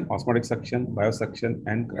suction, osmotic suction, biosuction,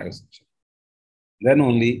 and cryosuction. Then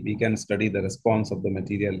only we can study the response of the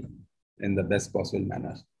material in the best possible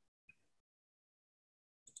manner.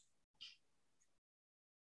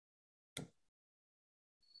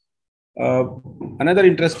 Another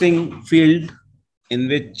interesting field in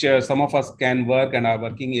which some of us can work and are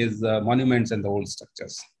working is monuments and the old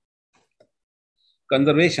structures.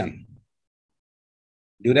 Conservation,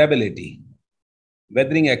 durability,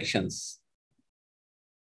 weathering actions,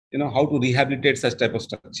 how to rehabilitate such type of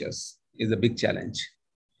structures is a big challenge.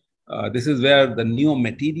 This is where the new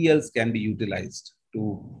materials can be utilized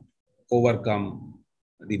to overcome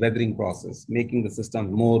the weathering process, making the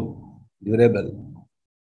system more durable,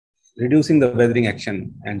 reducing the weathering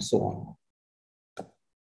action, and so on.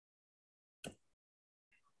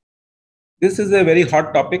 This is a very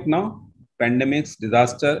hot topic now: pandemics,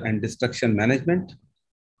 disaster, and destruction management.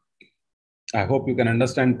 I hope you can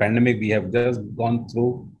understand pandemic. We have just gone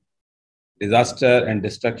through disaster and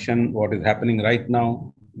destruction. What is happening right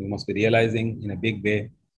now, we must be realizing in a big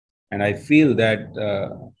way. And I feel that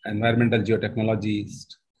environmental geotechnologies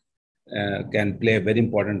can play a very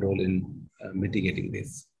important role in mitigating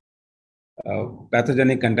this.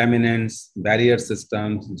 Pathogenic contaminants, barrier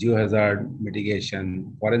systems, geohazard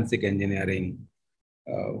mitigation, forensic engineering,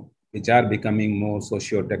 which are becoming more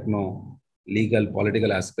socio-techno, legal,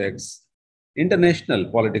 political aspects, international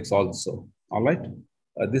politics also. All right.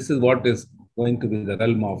 This is what is going to be the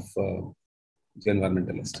realm of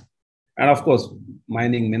geoenvironmentalist. And of course,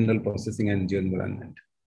 mining, mineral processing, and geoenvironment,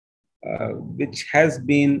 which has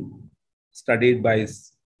been studied by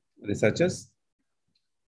researchers.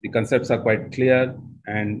 The concepts are quite clear,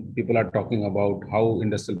 and people are talking about how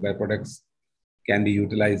industrial byproducts can be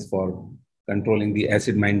utilized for controlling the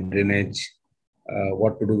acid mine drainage,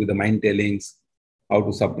 what to do with the mine tailings, how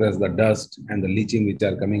to suppress the dust and the leaching which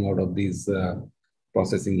are coming out of these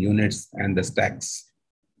processing units and the stacks.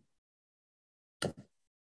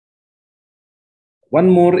 One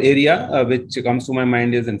more area which comes to my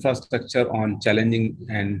mind is infrastructure on challenging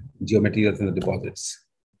and geomaterials in the deposits.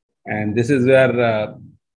 And this is where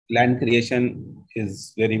land creation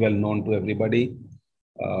is very well known to everybody.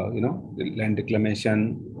 The land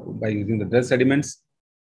reclamation by using the dredge sediments.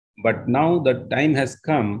 But now the time has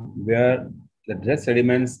come where the dredge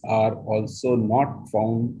sediments are also not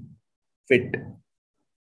found fit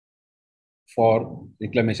for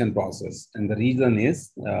reclamation process. And the reason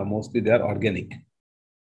is mostly they are organic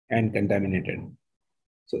and contaminated.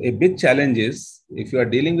 So a big challenge is, if you are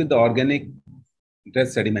dealing with the organic dredge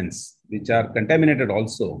sediments, which are contaminated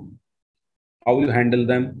also, how will you handle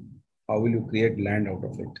them? How will you create land out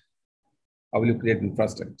of it? How will you create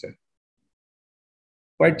infrastructure?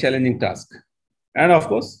 Quite challenging task. And of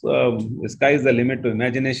course, the sky is the limit to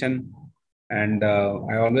imagination. And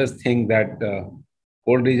I always think that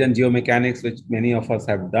Cold region geomechanics, which many of us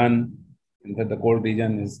have done. In fact, the cold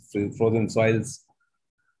region is frozen soils.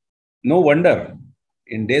 No wonder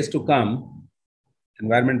in days to come,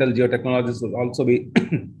 environmental geotechnologists will also be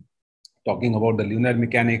talking about the lunar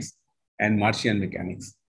mechanics and Martian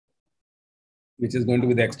mechanics, which is going to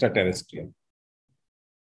be the extraterrestrial.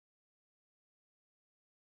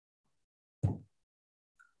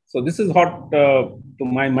 So this is what, to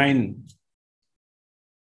my mind,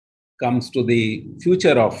 comes to the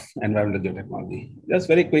future of environmental geotechnology. Just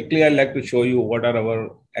very quickly, I'd like to show you what are our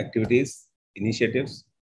activities, initiatives.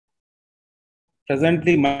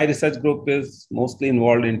 Presently, my research group is mostly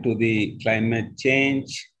involved into the climate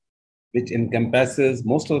change, which encompasses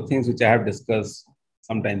most of the things which I have discussed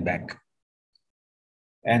some time back.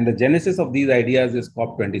 And the genesis of these ideas is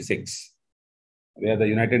COP26, where the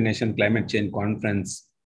United Nations Climate Change Conference,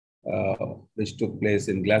 which took place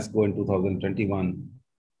in Glasgow in 2021,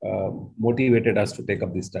 motivated us to take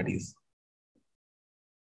up these studies.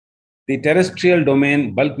 The terrestrial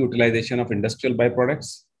domain, bulk utilization of industrial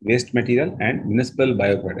byproducts, waste material, and municipal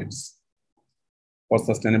bioproducts for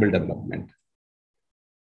sustainable development.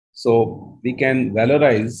 So we can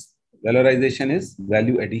valorization is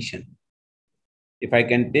value addition. If I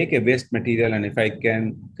can take a waste material and if I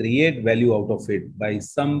can create value out of it by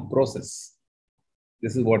some process,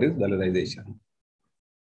 this is what is valorization.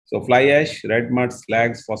 So fly ash, red mud,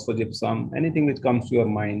 slags, phosphogypsum, anything which comes to your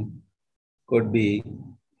mind could be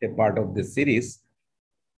a part of this series.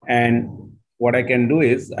 And what I can do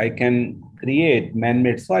is I can create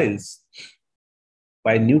man-made soils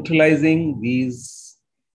by neutralizing these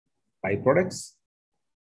byproducts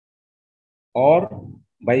or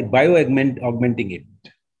by bio-augmenting it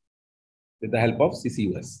with the help of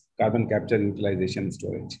CCUS, carbon capture, utilization, and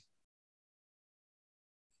storage.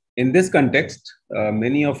 In this context,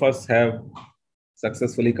 many of us have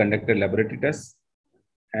successfully conducted laboratory tests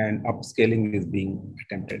and upscaling is being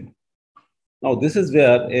attempted. Now, this is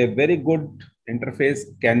where a very good interface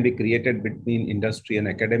can be created between industry and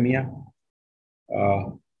academia,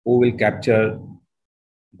 who will capture,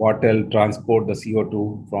 bottle, transport the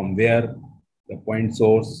CO2 from where, the point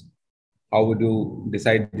source, how would you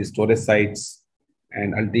decide the storage sites,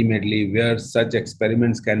 and ultimately where such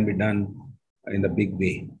experiments can be done in the big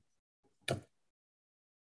way.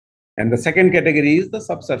 And the second category is the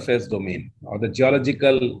subsurface domain or the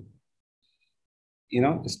geological,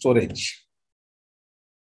 storage,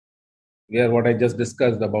 where what I just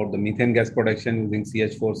discussed about the methane gas production using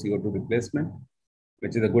CH4 CO2 replacement,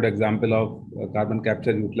 which is a good example of carbon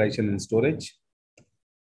capture, utilization, and storage.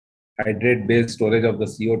 Hydrate-based storage of the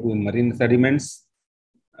CO2 in marine sediments,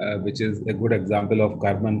 which is a good example of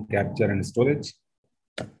carbon capture and storage.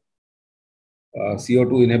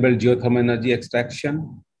 CO2-enabled geothermal energy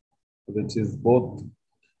extraction, which is both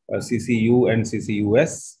CCU and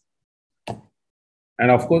CCUS.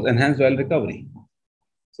 And of course, enhanced oil recovery.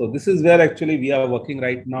 So this is where actually we are working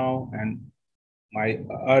right now. And my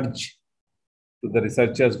urge to the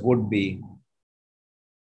researchers would be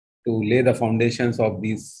to lay the foundations of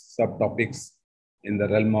these subtopics in the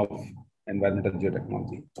realm of environmental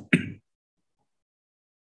geotechnology.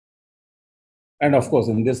 And of course,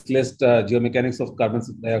 in this list, geomechanics of carbon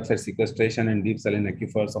dioxide sequestration in deep saline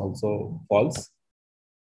aquifers also falls,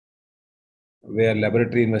 where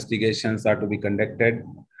laboratory investigations are to be conducted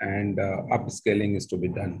and upscaling is to be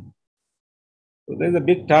done. So there's a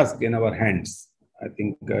big task in our hands. I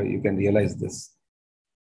think you can realize this.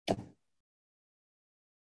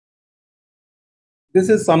 This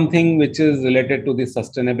is something which is related to the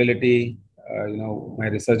sustainability. My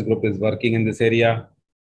research group is working in this area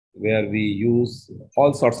where we use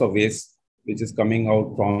all sorts of waste, which is coming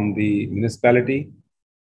out from the municipality,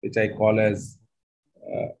 which I call as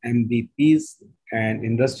MBPs, and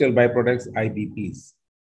industrial byproducts, IBPs.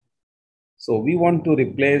 So we want to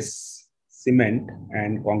replace cement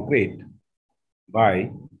and concrete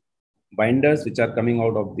by binders, which are coming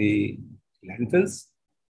out of the landfills,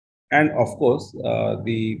 and of course,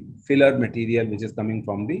 the filler material, which is coming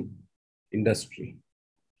from the industry.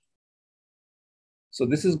 So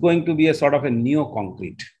this is going to be a sort of a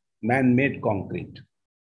neo-concrete, man-made concrete,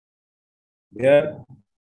 where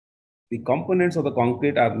the components of the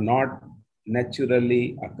concrete are not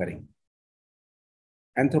naturally occurring,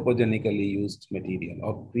 anthropogenically used material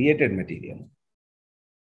or created material.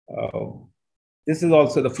 This is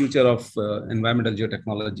also the future of environmental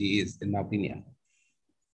geotechnology is, in my opinion.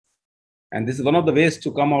 And this is one of the ways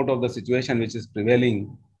to come out of the situation which is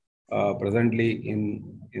prevailing presently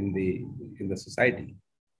in the society.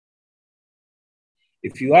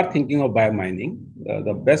 If you are thinking of biomining,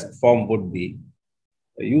 the best form would be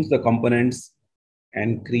use the components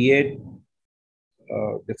and create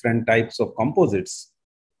different types of composites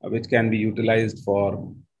which can be utilized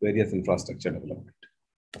for various infrastructure development.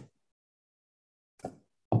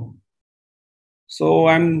 So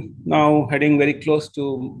I'm now heading very close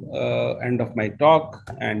to end of my talk,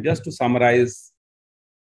 and just to summarize,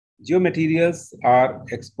 geomaterials are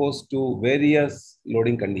exposed to various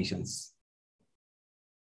loading conditions.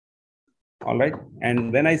 All right,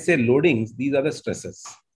 and when I say loadings, these are the stresses,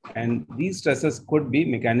 and these stresses could be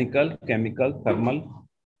mechanical, chemical, thermal,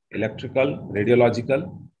 electrical,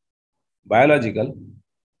 radiological, biological,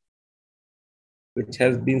 which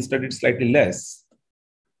has been studied slightly less.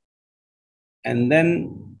 And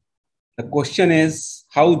then the question is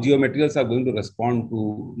how geomaterials are going to respond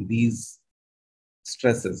to these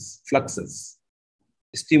stresses, fluxes,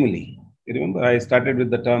 stimuli. You remember I started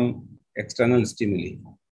with the term external stimuli.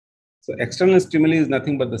 So external stimuli is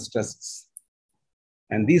nothing but the stresses.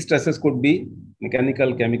 And these stresses could be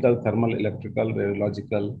mechanical, chemical, thermal, electrical,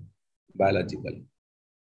 radiological, biological.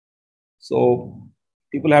 So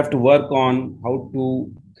people have to work on how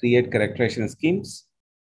to create characterization schemes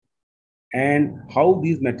and how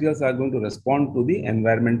these materials are going to respond to the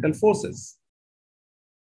environmental forces.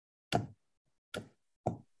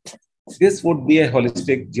 This would be a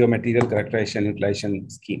holistic geomaterial characterization utilization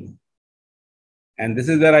scheme. And this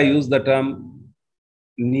is where I use the term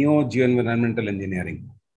neo-geoenvironmental engineering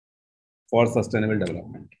for sustainable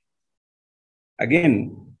development.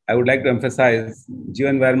 Again, I would like to emphasize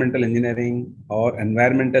geoenvironmental engineering or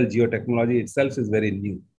environmental geotechnology itself is very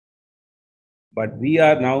new. But we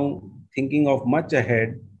are now thinking of much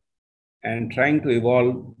ahead and trying to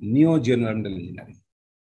evolve neo-geoenvironmental engineering.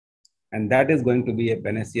 And that is going to be a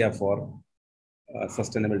panacea for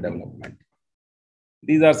sustainable development.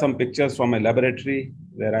 These are some pictures from a laboratory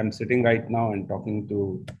where I'm sitting right now and talking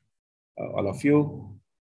to all of you.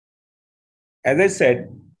 As I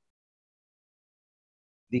said,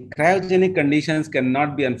 the cryogenic conditions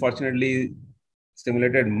cannot be unfortunately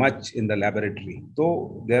stimulated much in the laboratory,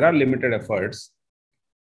 though there are limited efforts.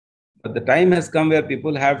 But the time has come where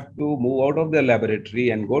people have to move out of their laboratory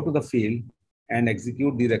and go to the field and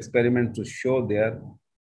execute these experiments to show their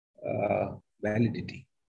validity.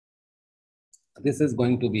 This is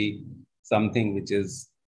going to be something which is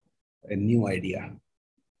a new idea.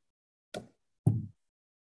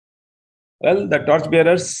 Well, the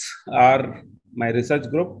torchbearers are my research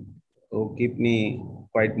group who keep me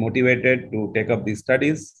quite motivated to take up these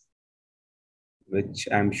studies, which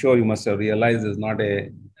I'm sure you must have realized is not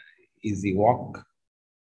an easy walk.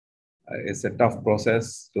 It's a tough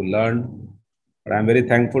process to learn, but I'm very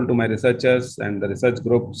thankful to my researchers and the research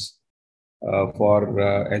groups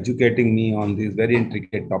for educating me on these very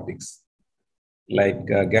intricate topics. Like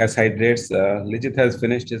gas hydrates, Lijit has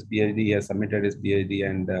finished his PhD, he has submitted his PhD,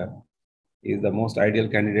 and he is the most ideal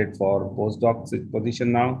candidate for postdoc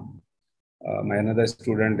position now. My another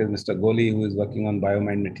student is Mr. Goli, who is working on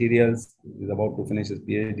biomine materials. He is about to finish his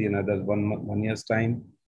PhD in another one year's time.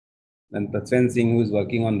 Then Pratsven Singh, who is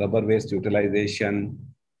working on rubber waste utilization.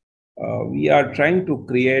 We are trying to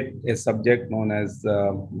create a subject known as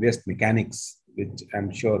waste mechanics, which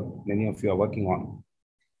I'm sure many of you are working on.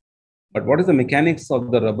 But what is the mechanics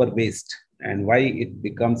of the rubber waste and why it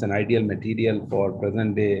becomes an ideal material for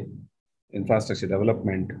present day infrastructure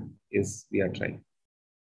development is we are trying.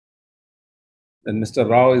 Then Mr.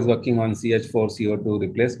 Rao is working on CH4CO2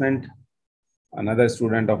 replacement. Another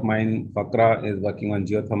student of mine, Fakra, is working on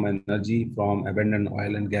geothermal energy from abandoned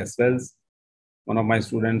oil and gas wells. One of my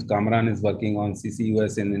students, Kamran, is working on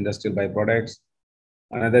CCUS in industrial byproducts.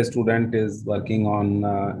 Another student is working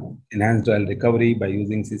on enhanced oil recovery by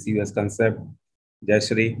using CCUS concept,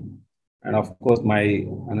 Jayashri. And of course, my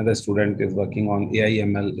another student is working on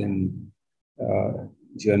AI/ML in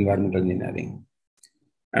geoenvironmental engineering.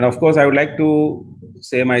 And of course, I would like to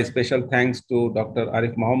say my special thanks to Dr.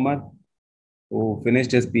 Arif Mohammed, who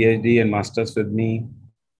finished his PhD and master's with me.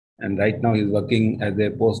 And right now he's working as a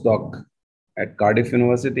postdoc at Cardiff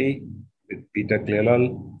University with Peter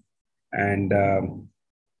Cleland. And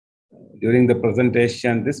during the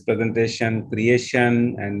presentation, this presentation,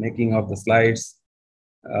 creation and making of the slides,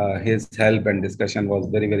 his help and discussion was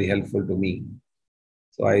very, very helpful to me.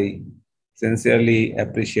 So I sincerely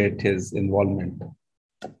appreciate his involvement.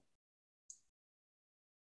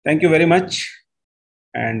 Thank you very much.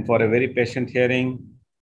 And for a very patient hearing,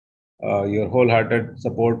 your wholehearted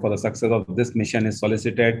support for the success of this mission is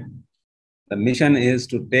solicited. The mission is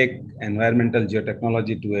to take environmental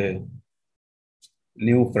geotechnology to a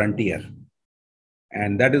new frontier.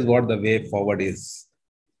 And that is what the way forward is.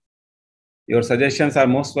 Your suggestions are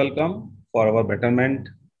most welcome for our betterment.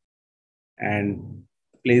 And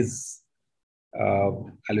please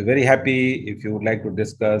I'll be very happy if you would like to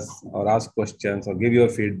discuss or ask questions or give your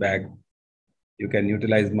feedback. You can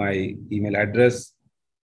utilize my email address.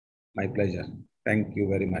 My pleasure. Thank you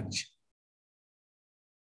very much.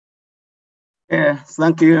 Yeah,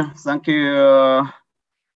 thank you. Thank you,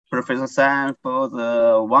 Professor San, for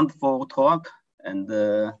the wonderful talk and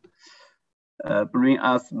bring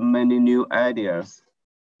us many new ideas.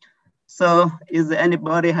 So is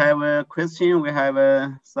anybody have a question? We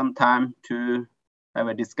have some time to have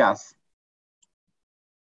a discuss.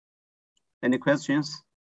 Any questions?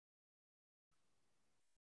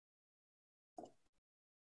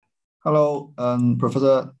 Hello,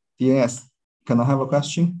 Professor DNS. Can I have a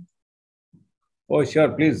question? Oh, sure,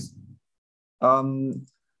 please. In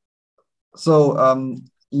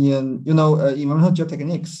environmental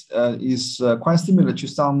geotechnics is quite similar to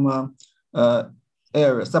some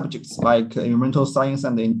area subjects like environmental science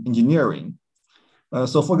and engineering.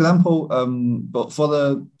 So, for example, for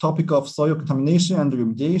the topic of soil contamination and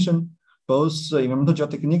remediation, both environmental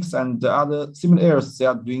geotechnics and the other similar areas, they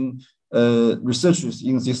are doing researches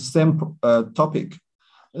in this same topic.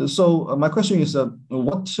 So my question is,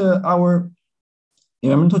 what our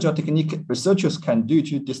environmental geotechnique researchers can do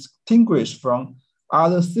to distinguish from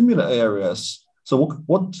other similar areas? So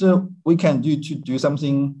what we can do to do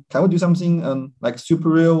something? Can we do something like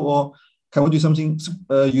superior, or can we do something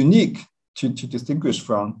unique to distinguish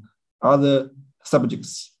from other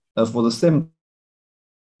subjects for the same?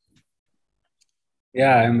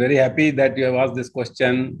 Yeah, I'm very happy that you have asked this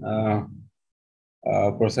question,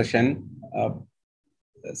 Professor Shen.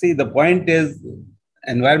 See, the point is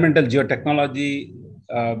environmental geotechnology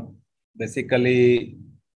basically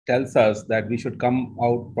tells us that we should come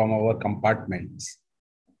out from our compartments.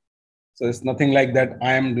 So it's nothing like that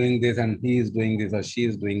I am doing this and he is doing this or she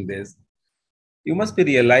is doing this. You must be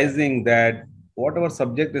realizing that what our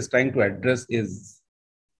subject is trying to address is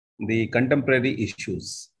the contemporary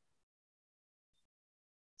issues.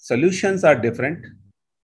 Solutions are different,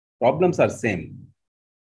 problems are same.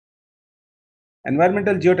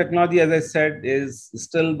 Environmental geotechnology, as I said, is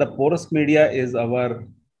still the porous media is our,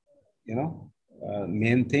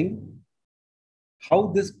 main thing. How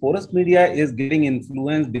this porous media is getting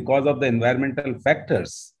influenced because of the environmental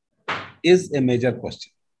factors is a major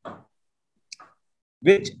question,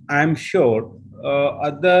 which I'm sure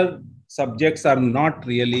other subjects are not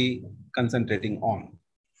really concentrating on.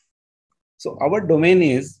 So our domain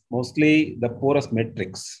is mostly the porous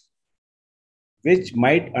matrix, which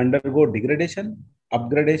might undergo degradation,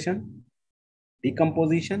 upgradation,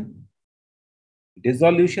 decomposition,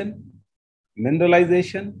 dissolution,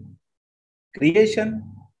 mineralization, creation,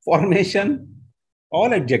 formation,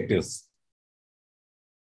 all adjectives.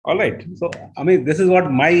 All right. So, this is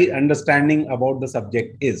what my understanding about the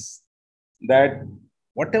subject is, that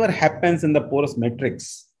whatever happens in the porous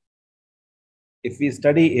matrix, if we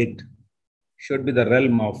study it, should be the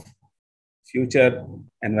realm of future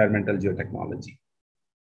environmental geotechnology.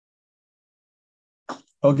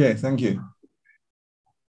 Okay, thank you.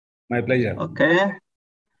 My pleasure. Okay.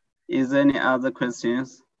 Is there any other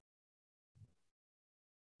questions?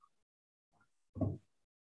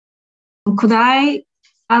 Could I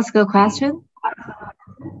ask a question?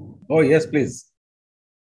 Oh, yes, please.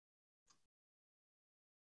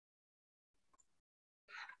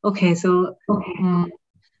 Okay, so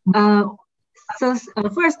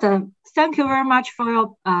first, thank you very much for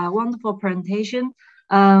your wonderful presentation.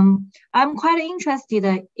 I'm quite interested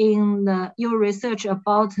in your research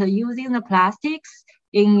about using the plastics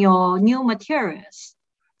in your new materials.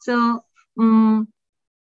 So the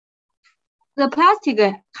plastic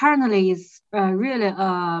currently is really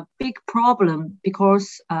a big problem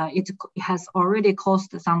because it has already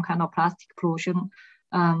caused some kind of plastic pollution.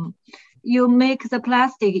 You make the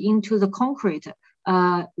plastic into the concrete,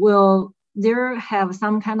 will there have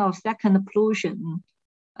some kind of second pollution?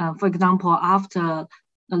 For example, after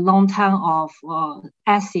a long time of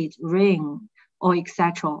acid rain or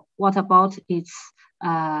etc. What about its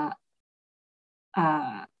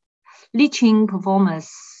leaching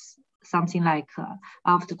performance? Something like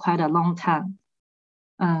after quite a long time.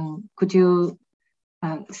 Could you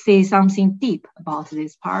say something deep about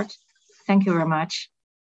this part? Thank you very much.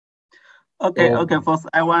 Okay, okay. First,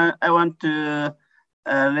 I want to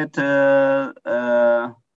let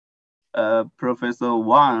Professor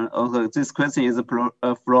Wang. Also, this question is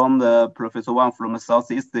from the Professor Wang from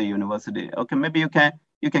Southeast University. Okay, maybe you can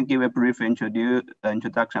give a brief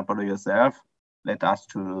introduction about yourself. Let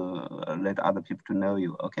other people to know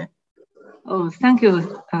you. Okay. Oh, thank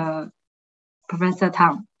you, Professor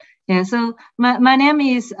Tang. Yeah, so my name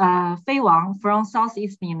is Fei Wang from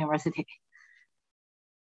Southeast University.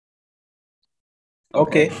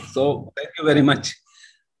 Okay, so thank you very much.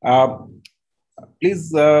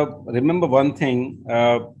 Please remember one thing.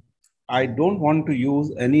 I don't want to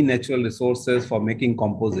use any natural resources for making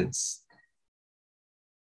composites.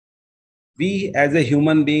 We as a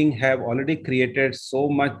human being have already created so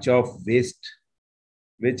much of waste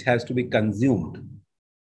which has to be consumed,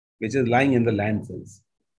 which is lying in the landfills.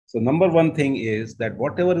 So number one thing is that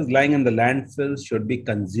whatever is lying in the landfills should be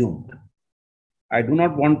consumed. I do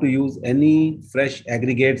not want to use any fresh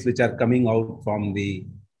aggregates which are coming out from the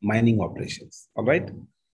mining operations. All right.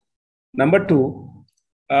 Number two,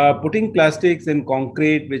 putting plastics in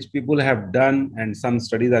concrete, which people have done and some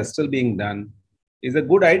studies are still being done, is a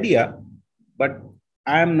good idea, but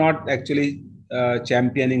I am not actually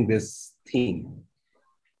championing this theme.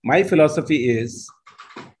 My philosophy is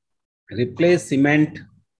replace cement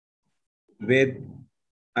with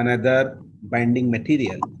another binding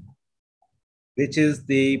material, which is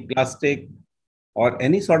the plastic or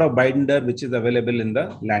any sort of binder which is available in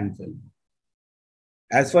the landfill.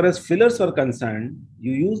 As far as fillers are concerned,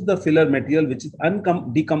 you use the filler material, which is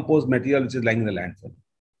decomposed material, which is lying in the landfill.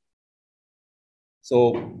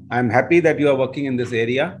 So I'm happy that you are working in this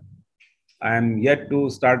area. I'm yet to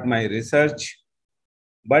start my research,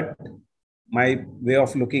 but my way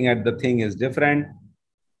of looking at the thing is different.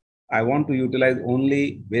 I want to utilize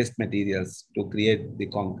only waste materials to create the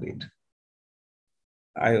concrete.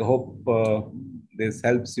 I hope this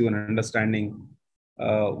helps you in understanding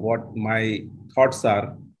what my thoughts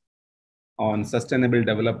are on sustainable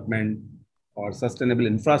development or sustainable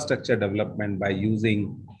infrastructure development by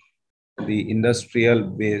using the industrial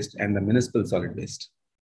waste and the municipal solid waste.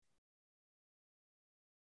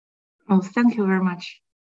 Oh, thank you very much.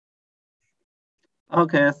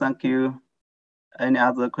 Okay, thank you. Any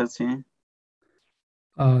other question?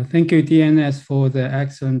 Thank you, DNS, for the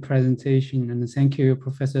excellent presentation. And thank you,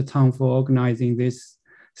 Professor Tang, for organizing this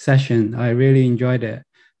session. I really enjoyed it.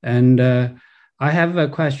 And I have a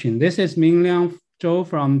question. This is Mingliang Zhou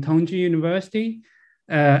from Tongji University.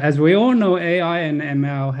 As we all know, AI and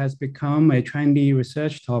ML has become a trendy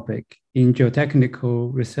research topic in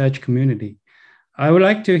geotechnical research community. I would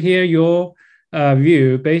like to hear your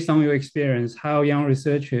view, based on your experience, how young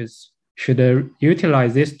researchers should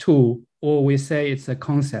utilize this tool, or we say it's a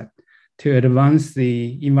concept, to advance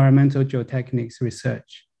the environmental geotechnics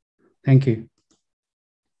research. Thank you.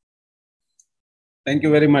 Thank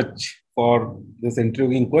you very much for this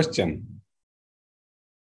intriguing question.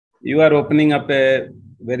 You are opening up a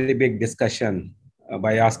very big discussion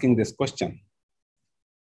by asking this question.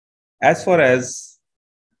 As far as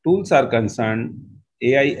tools are concerned,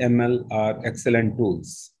 AI, ML are excellent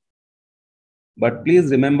tools. But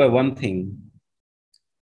please remember one thing.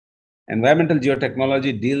 Environmental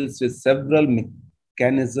geotechnology deals with several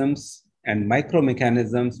mechanisms and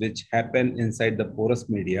micromechanisms which happen inside the porous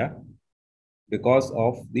media because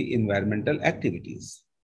of the environmental activities.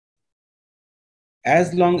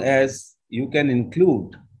 As long as you can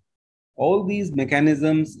include all these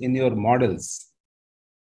mechanisms in your models,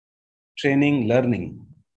 training, learning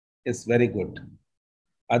is very good.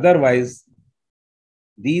 Otherwise,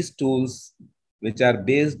 these tools, which are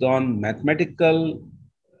based on mathematical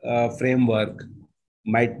framework,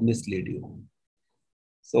 might mislead you.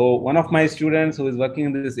 So one of my students who is working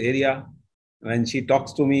in this area, when she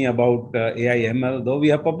talks to me about AI ML, though we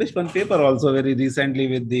have published one paper also very recently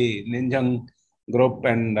with the Ninjang group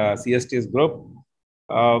and CST's group,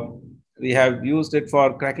 we have used it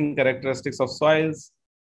for cracking characteristics of soils.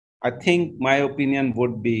 I think my opinion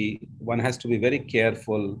would be one has to be very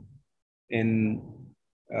careful in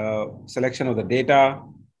selection of the data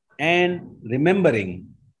and remembering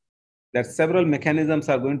that several mechanisms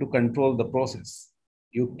are going to control the process.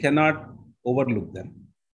 You cannot overlook them.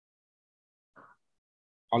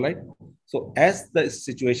 All right. So as the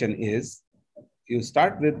situation is, you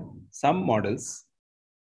start with some models,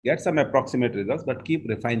 get some approximate results, but keep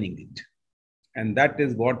refining it. And that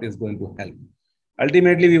is what is going to help.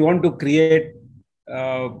 Ultimately, we want to create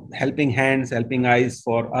helping hands, helping eyes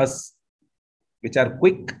for us, which are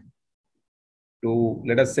quick to,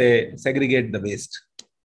 let us say, segregate the waste,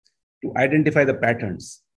 to identify the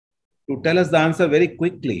patterns, to tell us the answer very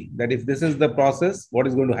quickly that if this is the process, what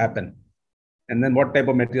is going to happen? And then what type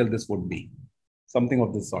of material this would be. Something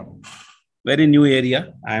of this sort. Very new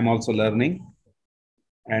area. I am also learning.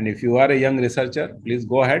 And if you are a young researcher, please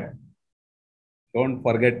go ahead. Don't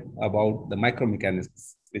forget about the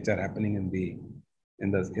micromechanics which are happening in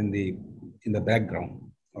the background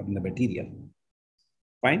or in the material.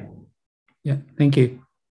 Fine? Yeah, thank you.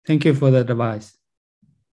 Thank you for the advice.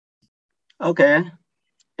 Okay.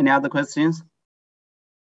 Any other questions?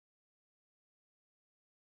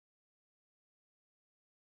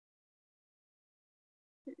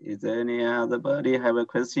 Is there any other body have a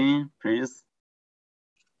question, please?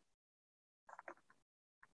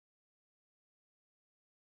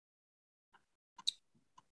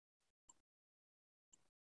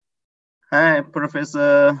 Hi,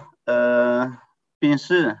 Professor Bin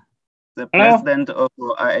Shi, the president of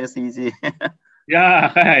ISEG. Yeah,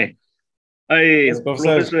 hi. Hi, Yes,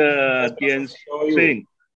 Professor Dian Singh.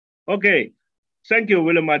 Okay, thank you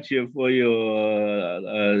very much for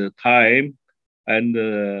your time and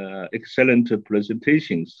excellent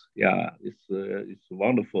presentations. Yeah, it's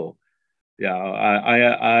wonderful. Yeah,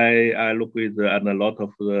 I look with and a lot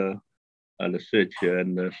of research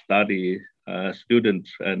and study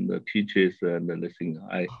students and teachers and listening.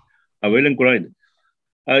 I really great.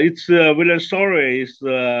 It's really sorry. It's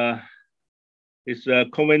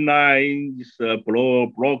COVID-19. It's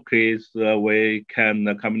blockage. We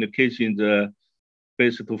can communication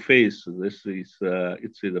face to face. This is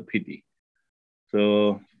it's a pity.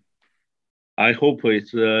 So I hope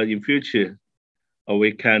it's in future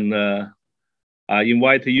we can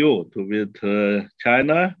invite you to visit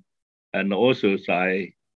China, and also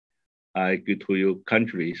I go to your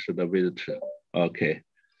countries to visit. Okay.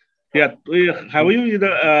 Yeah. Have you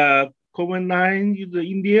the COVID-19 in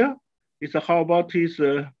India? How about this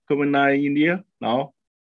COVID-19 in India now?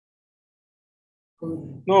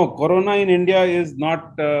 No, Corona in India is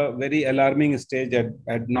not very alarming stage,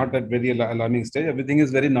 not at very alarming stage. Everything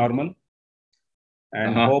is very normal,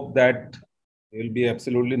 and hope that it will be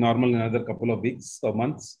absolutely normal in another couple of weeks or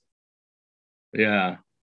months. Yeah.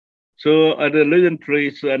 So the recent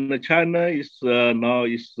trades and China is now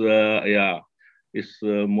is is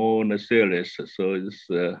more serious. So it's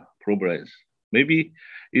progress. Maybe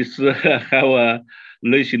it's have a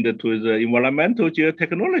relation to the environmental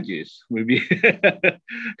geotechnologies. Maybe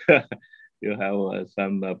you have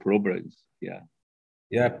some problems. Yeah.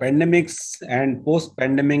 Yeah, pandemics and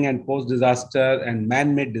post-pandemic and post-disaster and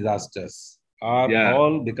man-made disasters are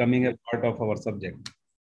all becoming a part of our subject.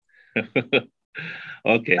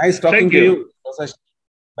 Okay. Nice talking to you.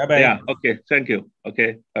 Bye-bye. Yeah, okay. Thank you.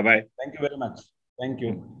 Okay, bye-bye. Thank you very much. Thank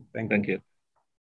you. Thank you.